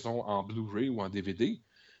la saison en Blu-ray ou en DVD.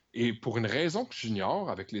 Et pour une raison que j'ignore,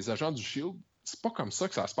 avec les agents du Shield, c'est pas comme ça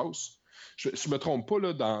que ça se passe. Je me trompe pas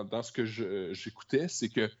là, dans ce que j'écoutais, c'est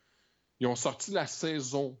que ils ont sorti la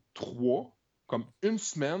saison 3 comme une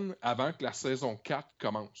semaine avant que la saison 4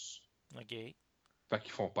 commence. OK. Fait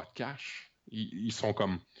qu'ils font pas de cash. Ils sont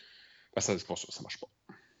comme. Ben, c'est pour ça, ça marche pas.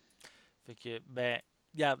 Fait que, ben,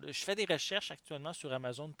 regarde, je fais des recherches actuellement sur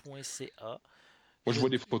Amazon.ca. Moi, je Je, vois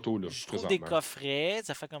des photos, là, je trouve des présentement. coffrets,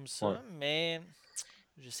 ça fait comme Ouais. ça, mais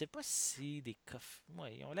je sais pas si des coffres.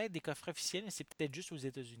 Ouais, ils ont l'air des coffrets officiels, mais c'est peut-être juste aux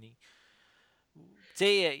États-Unis. Tu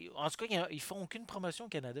sais, en tout cas, ils font aucune promotion au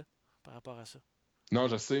Canada par rapport à ça. Non,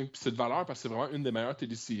 je sais. Puis c'est de valeur parce que c'est vraiment une des meilleures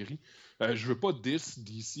téléséries. Je veux pas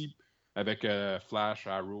DC avec Flash,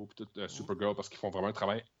 Arrow, puis tout, Ou- Supergirl parce qu'ils font vraiment un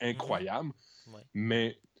travail Mhm. incroyable. Ouais.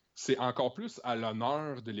 Mais c'est encore plus à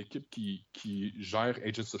l'honneur de l'équipe qui gère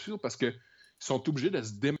Agents of Shield parce qu'ils sont obligés de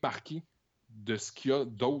se démarquer de ce qu'il y a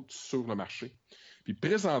d'autre sur le marché. Puis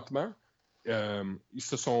présentement, ils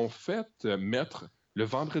se sont fait mettre le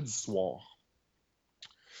vendredi soir.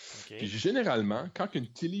 Puis OK. généralement, quand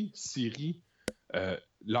une télésérie,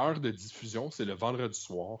 l'heure de diffusion, c'est le vendredi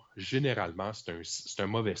soir, généralement, c'est un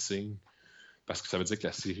mauvais signe parce que ça veut dire que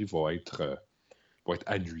la série va être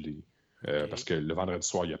annulée. Parce OK. que le vendredi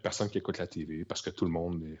soir, il n'y a personne qui écoute la TV, parce que tout le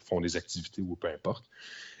monde font des activités ou peu importe.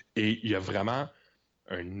 Et il y a vraiment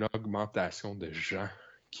une augmentation de gens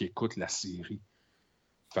qui écoutent la série.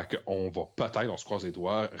 Fait qu'on va peut-être, on se croise les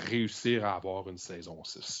doigts, réussir à avoir une saison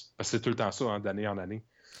 6. Parce que c'est tout le temps ça, hein, d'année en année.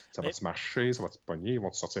 Ça Mais, va-tu marcher? Ça va-tu pogner? Ils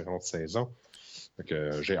vont-tu sortir une autre saison? Fait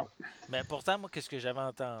que j'ai hâte. mais pourtant, moi, qu'est-ce que j'avais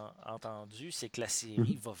entendu, c'est que la série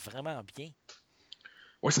Mhm. va vraiment bien.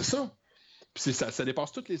 Oui, c'est ça. Puis ça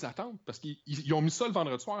dépasse toutes les attentes parce qu'ils ont mis ça le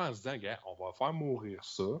vendredi soir en se disant, gars, on va faire mourir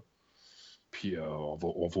ça, puis on va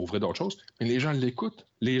ouvrir d'autres choses. Mais les gens l'écoutent.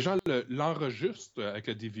 Les gens l'enregistrent avec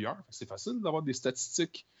le DVR. C'est facile d'avoir des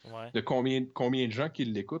statistiques de combien de gens qui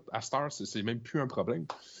l'écoutent. À Star, c'est même plus un problème.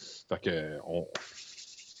 Fait que on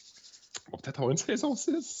va peut-être avoir une saison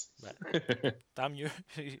 6. Ben, tant mieux.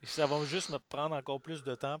 Ça va juste me prendre encore plus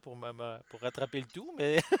de temps pour rattraper le tout,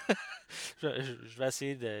 mais je vais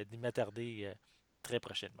essayer d'y m'attarder très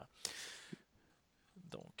prochainement.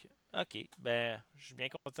 Donc, OK. Ben, je suis bien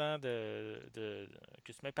content que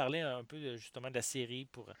tu m'aies parlé un peu justement de la série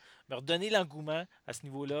pour me redonner l'engouement à ce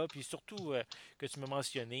niveau-là, puis surtout que tu m'as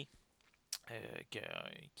mentionné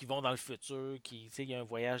qui vont dans le futur, il y a un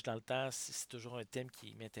voyage dans le temps, c'est toujours un thème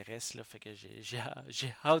qui m'intéresse, là, fait que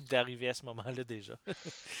j'ai hâte d'arriver à ce moment-là déjà.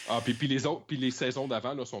 Puis les saisons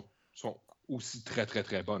d'avant là, sont aussi très, très,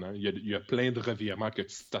 très bonnes. Hein. Il y a plein de revirements que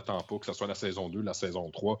tu t'attends pas, que ce soit la saison 2, la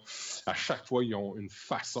saison 3. À chaque fois, ils ont une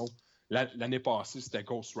façon. L'année passée, c'était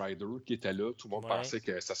Ghost Rider qui était là. Tout le monde pensait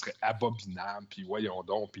que ça serait abominable. Puis voyons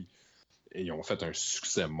donc. Puis ils ont fait un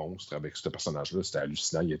succès monstre avec ce personnage-là. C'était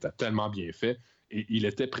hallucinant. Il était tellement bien fait. Et il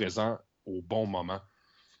était présent au bon moment.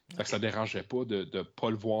 Fait que ça ne dérangeait pas de ne pas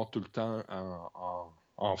le voir tout le temps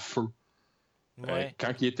en feu.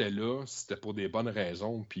 Quand il était là, c'était pour des bonnes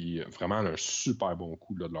raisons, puis vraiment un super bon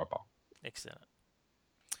coup là, de leur part. Excellent.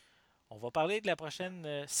 On va parler de la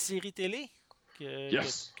prochaine série télé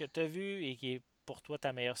que tu as vue et qui est pour toi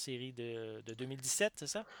ta meilleure série de 2017, c'est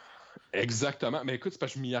ça? Exactement. Mais écoute, c'est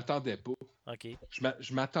parce que je m'y attendais pas. OK.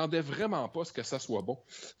 Je m'attendais vraiment pas à ce que ça soit bon.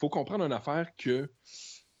 Il faut comprendre une affaire que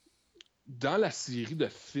dans la série de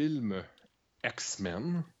films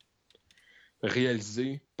X-Men,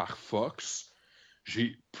 réalisée par Fox,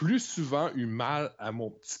 j'ai plus souvent eu mal à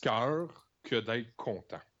mon petit cœur que d'être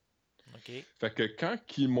content. OK. Fait que quand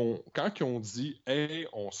ils ont dit « Hey,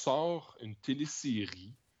 on sort une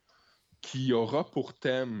télésérie qui aura pour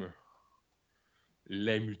thème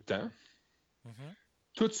les mutants. »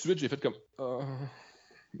 Tout de suite, j'ai fait comme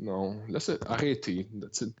non, arrêtez.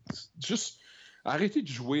 Juste arrêtez de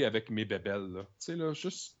jouer avec mes bébelles. Là. Tu sais, là,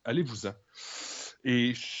 juste allez-vous-en.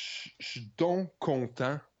 Et je suis donc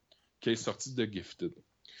content qu'elle est sortie de Gifted.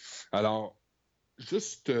 Alors,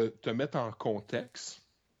 juste te mettre en contexte,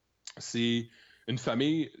 c'est une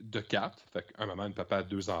famille de 4, fait un maman, un papa,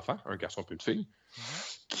 2 enfants, un garçon et une fille,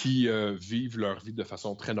 qui vivent leur vie de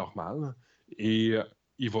façon très normale. Et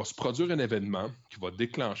il va se produire un événement qui va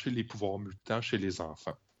déclencher les pouvoirs mutants chez les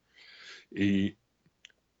enfants. Et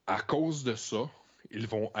à cause de ça, ils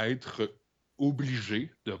vont être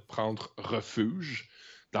obligés de prendre refuge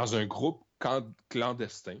dans un groupe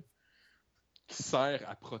clandestin qui sert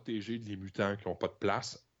à protéger les mutants qui n'ont pas de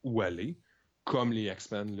place où aller, comme les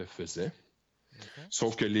X-Men le faisaient.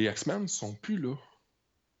 Sauf que les X-Men ne sont plus là.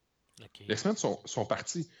 Les X-Men sont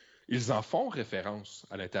partis. Ils en font référence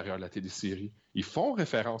à l'intérieur de la télésérie. Ils font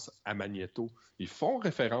référence à Magneto. Ils font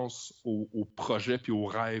référence au projet puis aux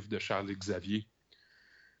rêves de Charles Xavier.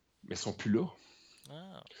 Mais ils sont plus là.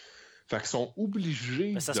 Ah. Fait qu'ils sont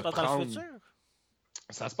obligés ça de se passe prendre... dans le futur?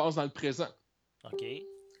 Ça se passe dans le présent. OK.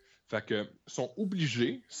 Fait que sont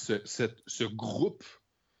obligés, ce groupe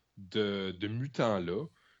de mutants-là,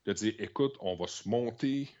 de dire, écoute, on va se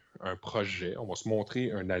monter un projet, on va se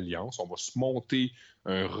monter une alliance, on va se monter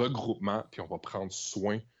un regroupement, puis on va prendre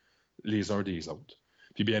soin les uns des autres.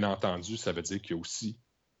 Puis bien entendu, ça veut dire qu'il y a aussi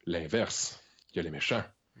l'inverse. Il y a les méchants.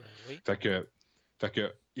 Ben oui. Fait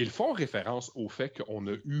que ils font référence au fait qu'on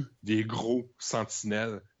a eu des gros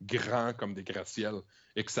sentinelles grands comme des gratte-ciels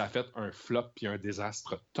et que ça a fait un flop puis un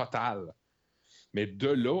désastre total. Mais de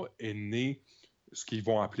là est né ce qu'ils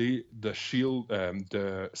vont appeler The Shield,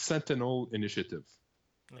 the Sentinel Initiative.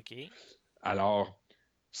 OK. Alors,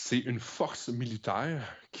 c'est une force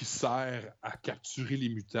militaire qui sert à capturer les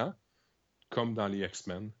mutants, comme dans les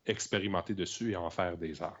X-Men, expérimenter dessus et en faire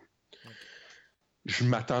des armes. Okay. Je ne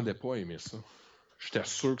m'attendais pas à aimer ça. J'étais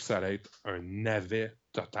sûr que ça allait être un navet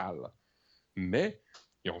total. Mais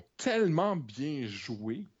ils ont tellement bien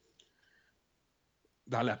joué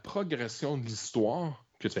dans la progression de l'histoire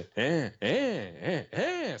que tu fais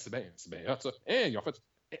c'est bien hot ça. Ils ont fait.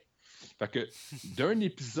 Fait que d'un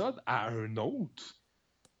épisode à un autre,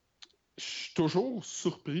 je suis toujours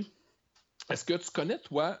surpris. Est-ce que tu connais,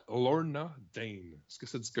 toi, Lorna Dane? Est-ce que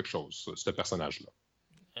ça dit quelque chose, ce personnage-là?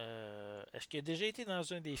 Est-ce qu'il a déjà été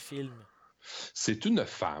dans un des films? C'est une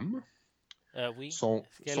femme. Oui. Son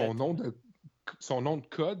nom de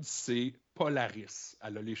code, c'est Polaris.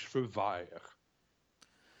 Elle a les cheveux verts.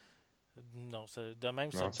 Non, de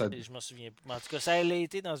même, je m'en souviens pas. En tout cas, ça a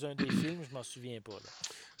été dans un des films, je m'en souviens pas. Là.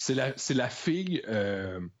 C'est la fille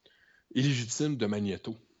illégitime de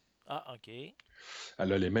Magneto. Ah, OK.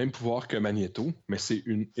 Elle a les mêmes pouvoirs que Magneto, mais c'est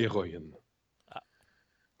une héroïne. Ah.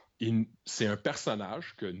 C'est un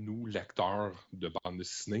personnage que nous, lecteurs de bande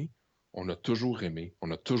dessinée, on a toujours aimé,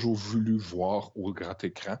 on a toujours voulu voir au grand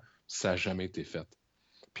écran. Ça n'a jamais été fait.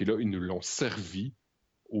 Puis là, ils nous l'ont servi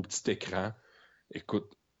au petit écran.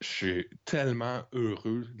 Écoute, je suis tellement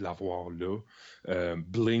heureux de l'avoir là.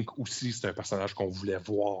 Blink aussi, c'est un personnage qu'on voulait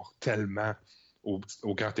voir tellement au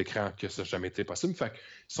grand écran que ça n'a jamais été possible. Fait qu'ils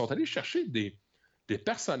sont allés chercher des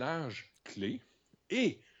personnages clés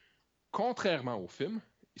et, contrairement au film,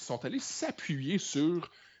 ils sont allés s'appuyer sur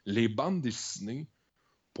les bandes dessinées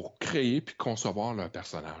pour créer puis concevoir leurs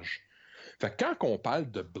personnages. Fait que quand on parle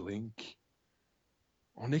de Blink,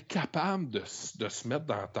 on est capable de se mettre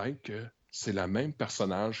dans la tête que c'est le même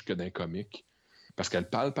personnage que dans les comics. Parce qu'elle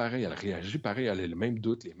parle pareil, elle réagit pareil, elle a les mêmes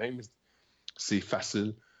doutes, les mêmes. C'est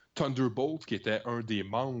facile. Thunderbolt, qui était un des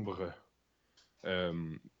membres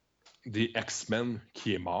des X-Men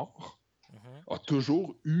qui est mort, a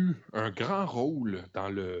toujours eu un grand rôle dans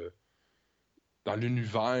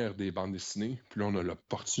l'univers des bandes dessinées. Puis là, on a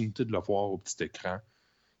l'opportunité de le voir au petit écran.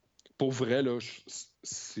 Pour vrai, là,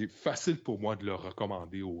 c'est facile pour moi de le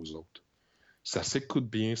recommander aux autres. Ça s'écoute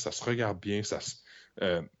bien, ça se regarde bien,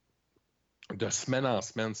 de semaine en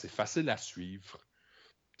semaine, c'est facile à suivre.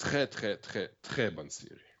 Très, très, très, très bonne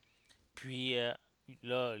série. Puis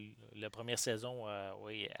là, la première saison,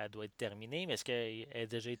 oui, elle doit être terminée, mais est-ce qu'elle a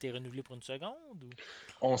déjà été renouvelée pour une seconde? Ou...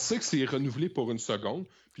 On sait que c'est renouvelé pour une seconde.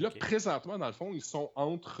 Puis là, OK. présentement, dans le fond, ils sont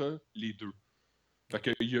entre les deux. Fait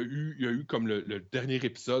qu'il y a eu comme le dernier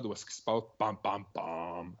épisode où est-ce qu'il se passe pam, pam,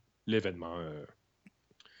 pam, l'événement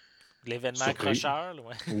L'événement surprise. accrocheur, là,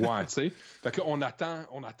 ouais. Ouais, tu sais. Fait qu'on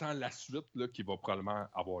attend la suite là, qui va probablement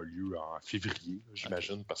avoir lieu en février, là,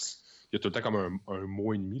 j'imagine, parce qu'il y a tout le temps comme un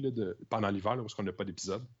mois et demi là, pendant l'hiver là, parce qu'on n'a pas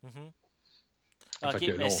d'épisode. Mhm. Fait OK,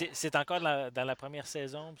 que là, mais c'est encore dans la première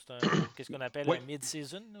saison. C'est qu'est-ce qu'on appelle un ouais,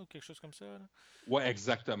 mid-season ou quelque chose comme ça, là? ouais,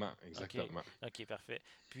 exactement, OK. exactement. OK, parfait.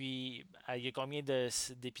 Puis, il y a combien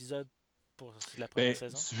d'épisodes pour la première Ben,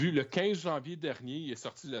 saison? tu as vu, le 15 janvier dernier, il est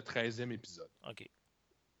sorti le 13e épisode. OK.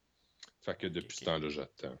 Fait que OK, depuis ce OK. temps-là,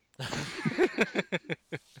 j'attends.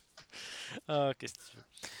 Ah, qu'est-ce que tu veux?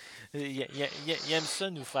 Il aime ça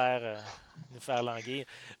nous faire languir.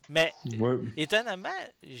 Mais, Ouais. étonnamment,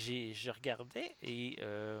 je regardais et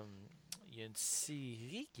il y a une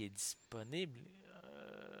série qui est disponible.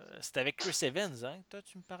 C'est avec Chris Evans, hein? Toi,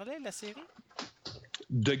 tu me parlais, la série?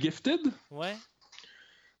 The Gifted? Ouais?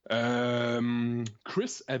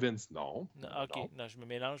 Chris Evans, non. Non, Non, ok, non. non, je me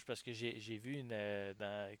mélange parce que j'ai vu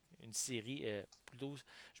dans une série, plutôt,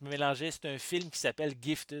 je me mélangeais, c'est un film qui s'appelle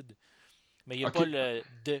Gifted. Mais il n'y a pas OK. le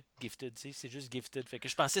de Gifted, tu sais, c'est juste Gifted. Fait que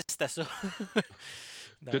je pensais que c'était ça.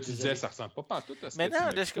 Non, Là, tu disais, désolé. ça ressemble pas pantoute à ce que Mais tu non,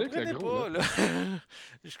 là, je m'expliques, le comprenais gros, là. pas, là.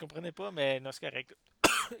 Je comprenais pas, mais non, c'est correct.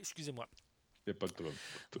 Excusez-moi. Il n'y a pas de trouble.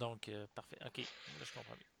 Donc, parfait. Ok, là, je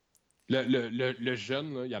comprends mieux. Le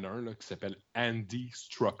jeune, là, il y en a un là, qui s'appelle Andy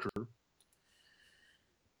Strucker.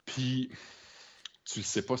 Puis, tu ne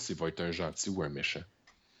sais pas s'il va être un gentil ou un méchant.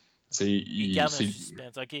 Il garde un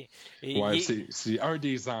suspense, ok. Et Ouais, c'est un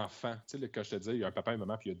des enfants. Tu sais, quand je te dis, il y a un papa et une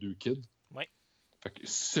maman, puis il y a deux kids. Ouais. Fait que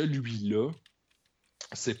celui-là,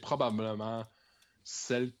 c'est probablement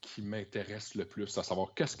celle qui m'intéresse le plus, à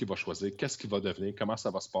savoir qu'est-ce qu'il va choisir, qu'est-ce qu'il va devenir, comment ça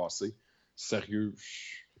va se passer. Sérieux,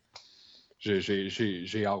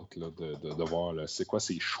 j'ai hâte là, de voir là, c'est quoi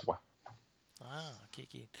ses choix. Ah, ok,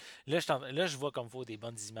 ok. Là, je vois comme faut des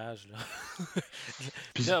bonnes images, là.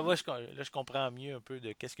 Puis, Là, là, je comprends mieux un peu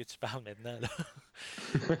de qu'est-ce que tu parles maintenant, là.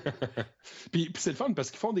 puis c'est le fun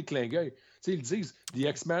parce qu'ils font des clins d'œil. Tu sais, ils disent The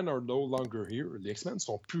X-Men are no longer here. Les X-Men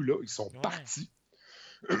sont plus là, ils sont Ouais. partis.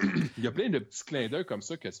 Il y a plein de petits clins d'œil comme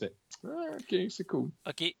ça que tu fais ah, ok, c'est cool.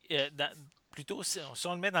 OK. Plutôt, si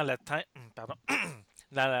on le met dans pardon,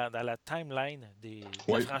 dans la timeline de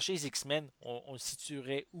la Ouais. franchise X-Men, on le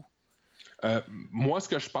situerait où? Moi, ce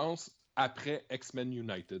que je pense, après X-Men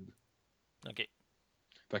United. OK.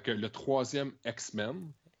 Fait que le troisième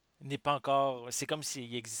X-Men. Il n'est pas encore. C'est comme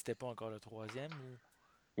s'il n'existait pas encore le troisième.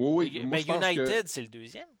 Oui, oui, moi Mais je pense que. United, c'est le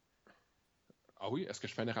deuxième. Ah oui, est-ce que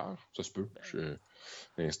je fais une erreur? Ça se peut.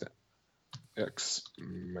 Un instant.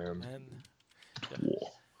 X-Men Man.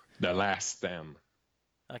 3. The Last Stand.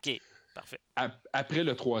 OK. Parfait. Après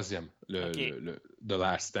le troisième, OK. The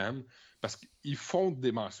Last Stand, parce qu'ils font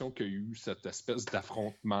des mentions qu'il y a eu cette espèce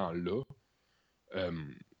d'affrontement-là.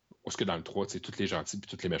 Parce que dans le 3, tous les gentils et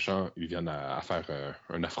tous les méchants, ils viennent à faire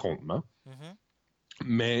un affrontement. Mhm.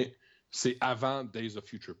 Mais c'est avant Days of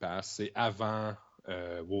Future Past, c'est avant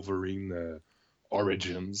Wolverine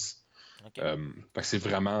Origins. OK. Fait que c'est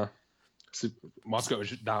vraiment Moi, en tout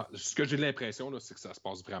cas, ce que j'ai l'impression, là, c'est que ça se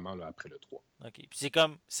passe vraiment là, après le 3. OK. Puis c'est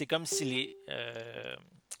comme si les.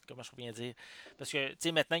 Comment je peux bien dire? Parce que, tu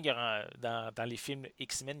sais, maintenant, dans les films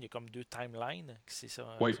X-Men, il y a comme deux timelines. C'est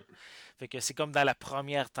ça. Oui, Fait que c'est comme dans la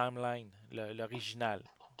première timeline, l'original.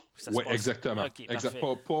 Ça se ouais, passe. exactement. OK, parfait.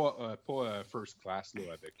 Pas First Class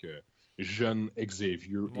là, avec jeune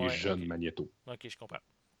Xavier et Ouais, jeune OK. Magneto. OK, je comprends.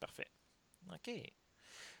 Parfait. OK.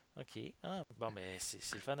 OK. Ah, bon, ben,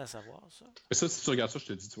 c'est le fun à savoir, ça. Mais ça, si tu regardes ça, je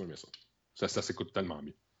te dis, tu vas aimer ça. Ça s'écoute tellement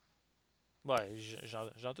bien. Ouais,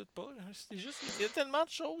 j'en doute pas. C'est juste, il y a tellement de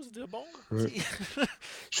choses de bon. Ouais.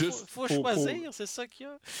 Juste Faut choisir, c'est ça qu'il y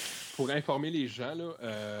a. pour informer les gens,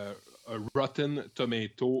 là, Rotten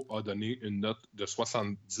Tomato a donné une note de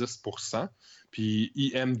 70%, puis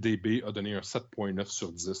IMDB a donné un 7,9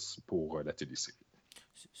 sur 10 pour la télésérie.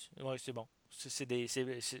 Ouais, c'est bon. C'est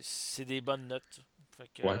des bonnes notes. Fait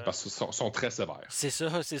que, Oui, parce qu'ils sont très sévères. c'est ça,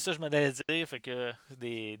 je m'en allais dire. Fait que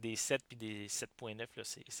des 7 puis des 7,9, là,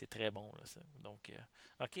 c'est très bon. Là, ça. Donc,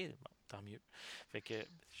 OK, bon, tant mieux. Fait que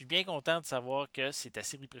je suis bien content de savoir que c'est ta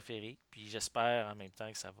série préférée. Puis j'espère en même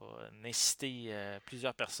temps que ça va inciter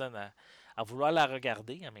plusieurs personnes à vouloir la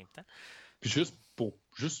regarder en même temps. Puis juste pour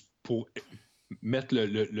mettre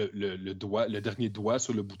le dernier doigt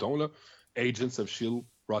sur le bouton, là, Agents of S.H.I.E.L.D.,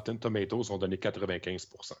 Rotten Tomatoes ont donné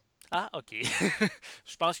 95%. Ah, OK.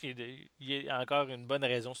 Je pense qu'il y a encore une bonne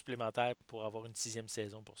raison supplémentaire pour avoir une sixième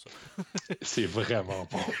saison pour ça. C'est vraiment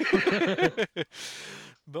bon.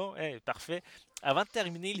 Bon, hey, parfait. Avant de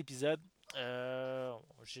terminer l'épisode,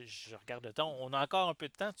 je regarde le temps. On a encore un peu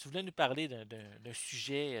de temps. Tu voulais nous parler d'un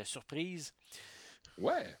sujet surprise.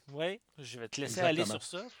 Ouais, Oui, je vais te laisser aller exactement.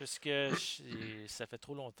 sur ça, parce ça fait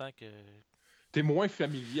trop longtemps que... T'es moins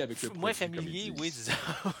familier avec le Moins produit, comme ils familier, oui, disent.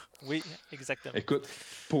 disons. Oui, exactement. Écoute,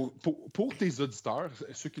 pour tes auditeurs,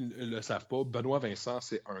 ceux qui ne le savent pas, Benoît Vincent,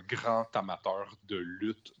 c'est un grand amateur de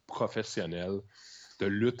lutte professionnelle, de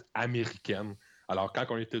lutte américaine. Alors, quand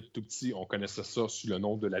on était tout petit, on connaissait ça sous le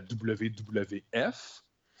nom de la WWF.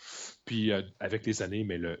 Puis, avec les années,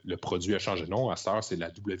 mais le produit a changé de nom. À cette heure, c'est la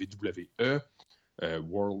WWE,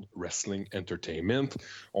 World Wrestling Entertainment.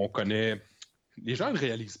 On connaît... Les gens ne le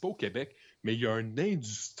réalisent pas au Québec, mais il y a une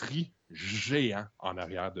industrie géante en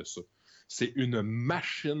arrière de ça. C'est une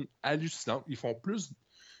machine hallucinante. Il y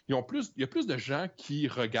a plus de gens qui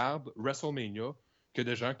regardent WrestleMania que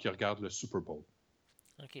de gens qui regardent le Super Bowl.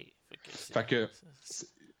 OK. Fait que Fait que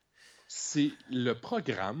c'est le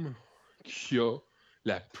programme qui a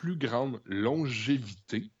la plus grande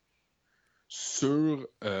longévité sur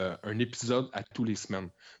un épisode à tous les semaines.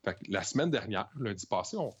 Fait que la semaine dernière, lundi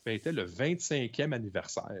passé, on fêtait le 25e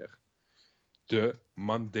anniversaire de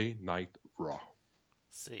Monday Night Raw.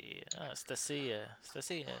 c'est assez... c'est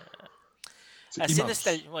assez... C'est assez immense.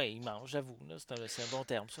 nostalgique. Oui, immense, j'avoue. C'est un bon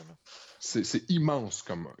terme, ça. Là. C'est immense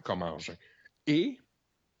comme engin. Et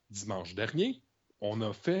dimanche dernier, on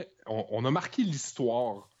a marqué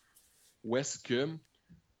l'histoire où est-ce que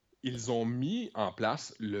ils ont mis en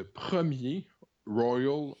place le premier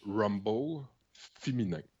Royal Rumble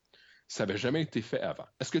féminin. Ça n'avait jamais été fait avant.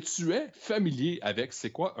 Est-ce que tu es familier avec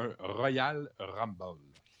c'est quoi un Royal Rumble?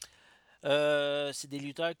 C'est des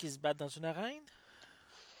lutteurs qui se battent dans une arène?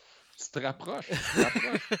 Tu te rapproches, tu te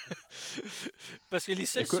rapproches. Parce que les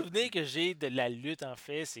seuls Écoute, souvenirs que j'ai de la lutte, en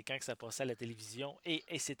fait, c'est quand que ça passait à la télévision. Et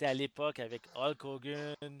c'était à l'époque avec Hulk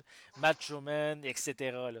Hogan, Macho Man, etc.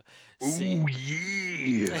 Là. C'est... oh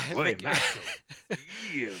yeah! Fait Ouais, que- macho!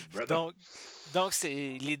 Yeah, brother! donc, donc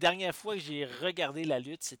c'est les dernières fois que j'ai regardé la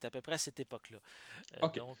lutte, c'est à peu près à cette époque-là.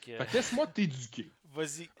 OK. Donc, Fait que laisse-moi t'éduquer.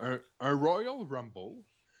 vas-y. Un Royal Rumble,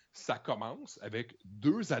 ça commence avec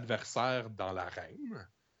deux adversaires dans l'arène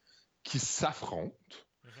qui s'affrontent.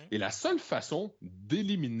 Mhm. Et la seule façon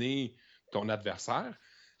d'éliminer ton adversaire,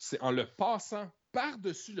 c'est en le passant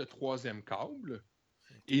par-dessus le troisième câble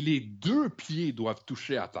et les deux pieds doivent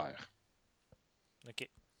toucher à terre. OK.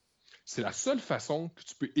 C'est la seule façon que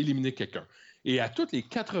tu peux éliminer quelqu'un. Et à toutes les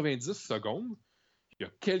 90 secondes, il y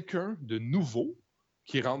a quelqu'un de nouveau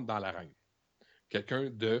qui rentre dans l'arène.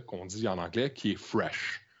 Quelqu'un qu'on dit en anglais, qui est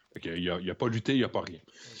fresh. Il n'a pas lutté, il n'y a pas rien.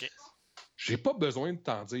 OK. J'ai pas besoin de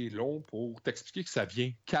t'en dire long pour t'expliquer que ça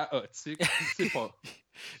vient chaotique. C'est pas.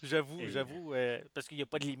 J'avoue, parce qu'il n'y a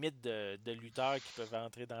pas de limite de lutteurs qui peuvent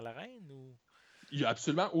entrer dans l'arène ou... Il n'y a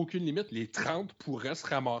absolument aucune limite. Les 30 pourraient se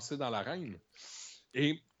ramasser dans l'arène.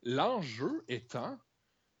 Et l'enjeu étant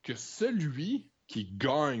que celui qui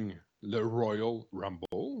gagne le Royal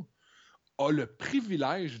Rumble a le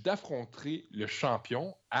privilège d'affronter le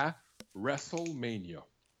champion à WrestleMania.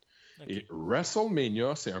 OK. Et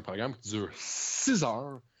WrestleMania, c'est un programme qui dure 6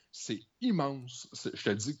 heures. c'est immense. Je te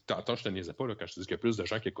le dis, tantôt, je te niaisais pas là, quand je te dis qu'il y a plus de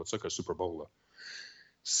gens qui écoutent ça que le Super Bowl. Là.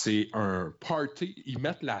 C'est un party. Ils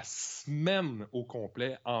mettent la semaine au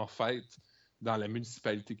complet en fête dans la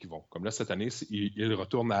municipalité qu'ils vont. Comme là, cette année, ils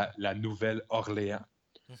retournent à la Nouvelle-Orléans.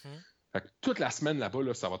 Mm-hmm. Fait que toute la semaine là-bas,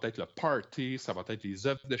 là, ça va être le party, ça va être les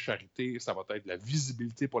œuvres de charité, ça va être la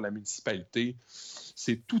visibilité pour la municipalité.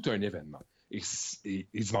 C'est tout un événement. Et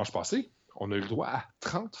dimanche passé, on a eu le droit à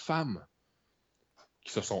 30 femmes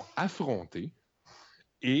qui se sont affrontées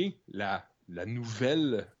et la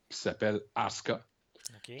nouvelle qui s'appelle Asuka,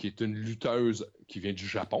 qui est une lutteuse qui vient du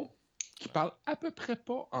Japon, qui parle à peu près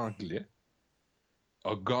pas anglais,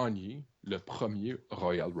 a gagné le premier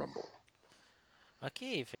Royal Rumble. OK,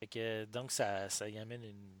 fait que donc ça y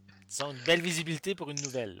amène disons, une belle visibilité pour une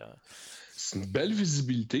nouvelle. Là. C'est une belle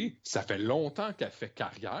visibilité. Ça fait longtemps qu'elle fait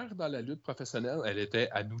carrière dans la lutte professionnelle. Elle était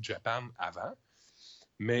à New Japan avant.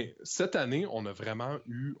 Mais cette année, on a vraiment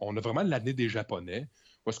l'année des Japonais.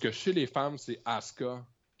 Parce que chez les femmes, c'est Asuka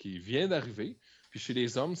qui vient d'arriver. Puis chez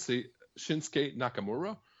les hommes, c'est Shinsuke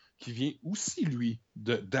Nakamura qui vient aussi, lui,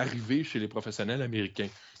 d'arriver chez les professionnels américains.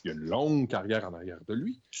 Il a une longue carrière en arrière de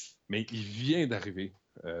lui, mais il vient d'arriver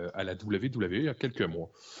à la WWE il y a quelques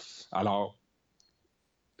mois. Alors,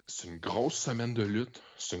 c'est une grosse semaine de lutte.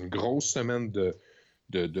 C'est une grosse semaine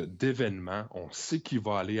d'événements. On sait qu'il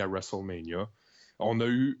va aller à WrestleMania. On a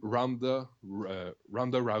eu Ronda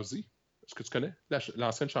Rousey. Est-ce que tu connais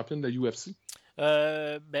l'ancienne championne de la UFC?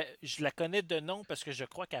 Je la connais de nom parce que je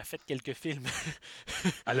crois qu'elle a fait quelques films.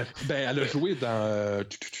 Elle a joué dans...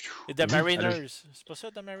 The Mariners. C'est pas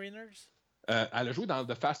ça, The Mariners? Elle a joué dans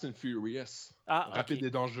The Fast and Furious. Rapide okay.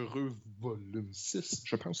 et dangereux, volume 6,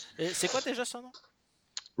 je pense. C'est quoi déjà son nom?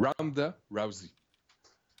 Ronda Rousey.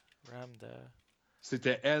 Ronda.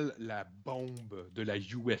 C'était elle, la bombe de la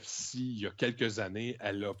UFC il y a quelques années.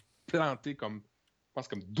 Elle a planté comme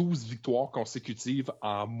 12 victoires consécutives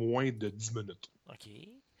en moins de 10 minutes. OK.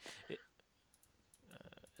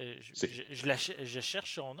 Je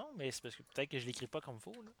cherche son nom, mais c'est parce que peut-être que je l'écris pas comme il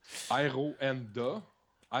faut.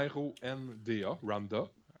 R-O-N-D-A, Ronda,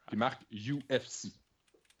 puis marque UFC.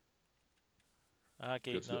 OK,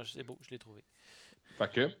 non, c'est beau, je l'ai trouvé.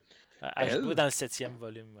 Fait que... Elle joue dans le 7e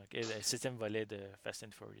volume, le 7e volet de Fast and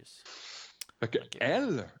Furious. Fait que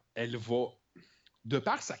elle va, de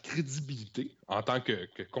par sa crédibilité en tant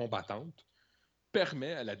que combattante,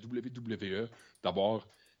 permet à la WWE d'avoir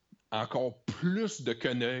encore plus de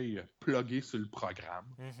quenouilles plugués sur le programme.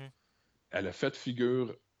 Mm-hmm. Elle a fait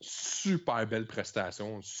figure, super belle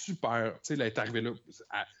prestation, super... Tu sais, elle est arrivée là,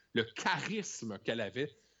 le charisme qu'elle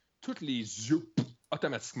avait, tous les yeux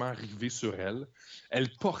automatiquement rivés sur elle. Elle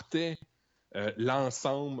portait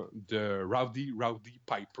l'ensemble de Rowdy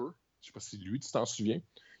Piper. Je sais pas si lui, tu t'en souviens.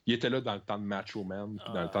 Il était là dans le temps de Macho Man,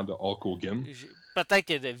 puis dans le temps de Hulk Hogan. Peut-être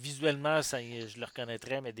que visuellement, je le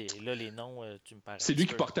reconnaîtrais, mais là, les noms, tu me parles. C'est lui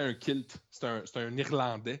qui portait un kilt. C'est un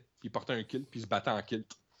Irlandais qui portait un kilt, puis il se battait en kilt.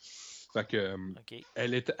 Fait que,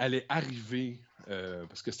 elle est arrivée,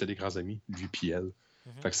 parce que c'était des grands amis, lui puis elle.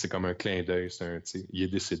 Mm-hmm. Fait que c'est comme un clin d'œil. Il est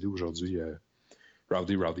décédé aujourd'hui,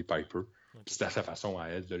 Rowdy Piper. C'était à sa façon à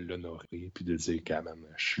elle de l'honorer, puis de dire quand même,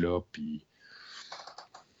 je suis là, puis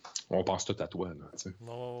on pense tout à toi. Là,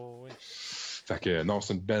 oui. Fait que non,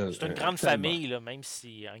 c'est une belle... C'est une grande famille, là, même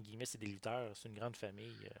si, en guillemets, c'est des lutteurs. C'est une grande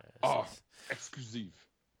famille. Exclusive.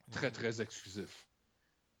 Très, très exclusif.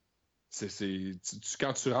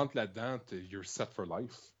 Quand tu rentres là-dedans, you're set for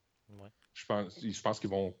life. Ouais. Je pense qu'ils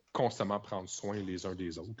vont constamment prendre soin les uns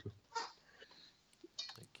des autres.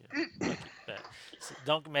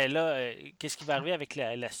 Donc, mais là, qu'est-ce qui va arriver avec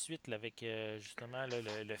la suite, là, avec justement là,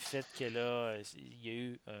 le fait que là, il y a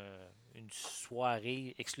eu une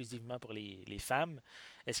soirée exclusivement pour les femmes.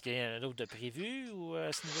 Est-ce qu'il y a un autre de prévu ou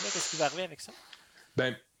à ce niveau-là, qu'est-ce qui va arriver avec ça?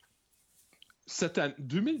 Ben, cette année,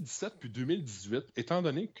 2017 puis 2018, étant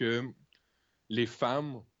donné que les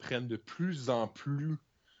femmes prennent de plus en plus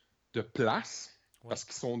de place, parce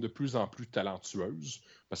qu'ils sont de plus en plus talentueuses,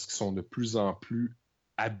 parce qu'ils sont de plus en plus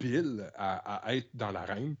habiles à être dans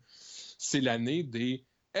l'arène, c'est l'année des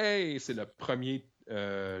 « Hey, c'est le premier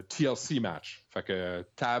TLC match ». Fait que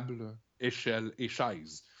table, échelle et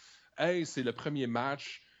chaise. « Hey, c'est le premier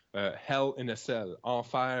match Hell in a Cell »,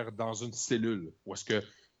 enfer dans une cellule, où est-ce que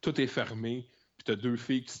tout est fermé, puis t'as deux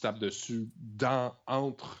filles qui se tapent dessus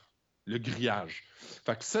entre le grillage.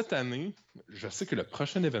 Fait que cette année, je sais que le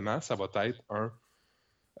prochain événement, ça va être un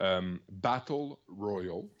Battle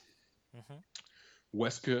Royal. Mm-hmm. Où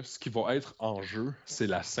est-ce que ce qui va être en jeu, c'est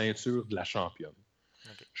la ceinture de la championne.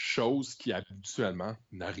 Okay. Chose qui habituellement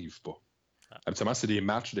n'arrive pas. Habituellement, c'est des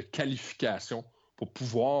matchs de qualification pour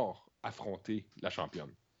pouvoir affronter la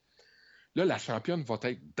championne. Là, la championne va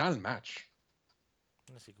être dans le match.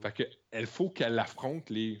 C'est cool. Fait que, elle faut qu'elle affronte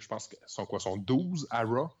je pense que sont 12 à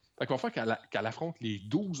Raw. Fait qu'il va falloir qu'elle affronte les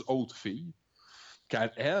 12 autres filles.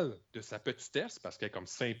 Qu'elle, de sa petitesse, parce qu'elle est comme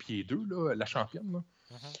 5 pieds 2, là, la championne, là,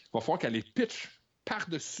 il va falloir qu'elle les pitch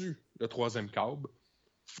par-dessus le troisième câble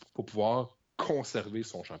pour pouvoir conserver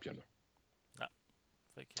son championnat.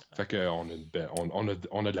 Fait qu'on a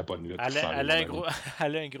de la bonne lutte.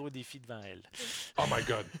 Elle a un gros défi devant elle. Oh my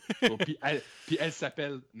God! Puis elle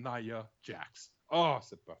s'appelle Nia Jax. Oh,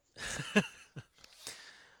 c'est pas.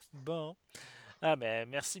 Bon. Ah, ben,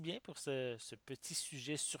 merci bien pour ce petit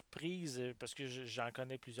sujet surprise, parce que j'en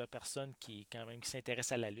connais plusieurs personnes qui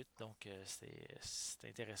s'intéressent à la lutte, donc c'est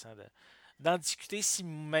intéressant d'en discuter. Si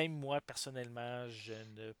même moi, personnellement, je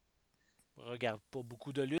ne regarde pas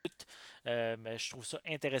beaucoup de lutte, mais je trouve ça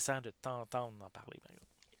intéressant de t'entendre en parler.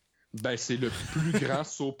 Ben, c'est le plus grand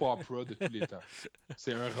soap opera de tous les temps.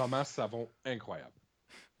 C'est un roman savon incroyable.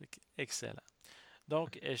 Excellent.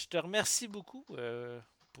 Donc, je te remercie beaucoup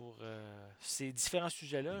pour ces différents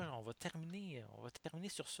sujets-là. On va terminer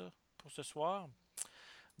sur ça pour ce soir.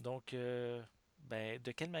 Donc, de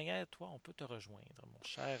quelle manière, toi, on peut te rejoindre, mon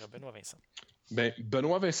cher Benoît Vincent? Ben,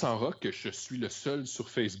 Benoît Vincent Rock, je suis le seul sur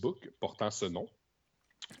Facebook portant ce nom.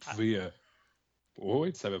 Vous pouvez...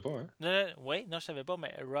 Oui, tu savais pas, hein? Oui, non, je savais pas,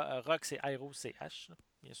 mais Rock, c'est R-O-C-H,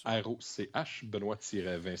 bien sûr. R-O-C-H,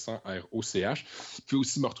 Benoît-Vincent, R-O-C-H. Vous pouvez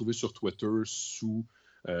aussi me retrouver sur Twitter sous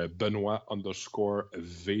Benoît_V_Rock,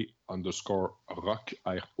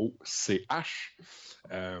 R-O-C-H. Ça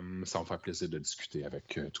va me faire plaisir de discuter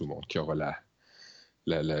avec tout le monde qui aura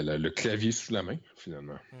le clavier sous la main,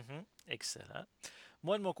 finalement. Excellent.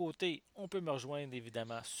 Moi, de mon côté, on peut me rejoindre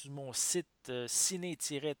évidemment sur mon site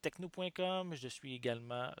ciné-techno.com. Je suis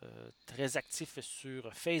également très actif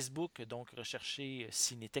sur Facebook, donc recherchez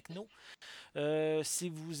Ciné Techno. Si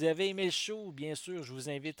vous avez aimé le show, bien sûr, je vous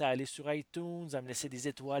invite à aller sur iTunes, à me laisser des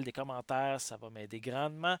étoiles, des commentaires, ça va m'aider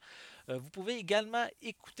grandement. Vous pouvez également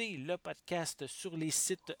écouter le podcast sur les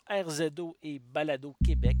sites RZO et Balado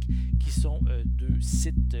Québec, qui sont deux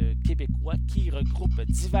sites québécois qui regroupent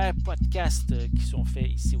divers podcasts qui sont faits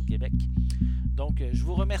ici au Québec. Donc, je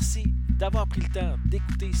vous remercie d'avoir pris le temps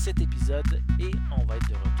d'écouter cet épisode et on va être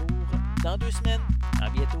de retour dans 2 semaines. À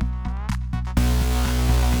bientôt.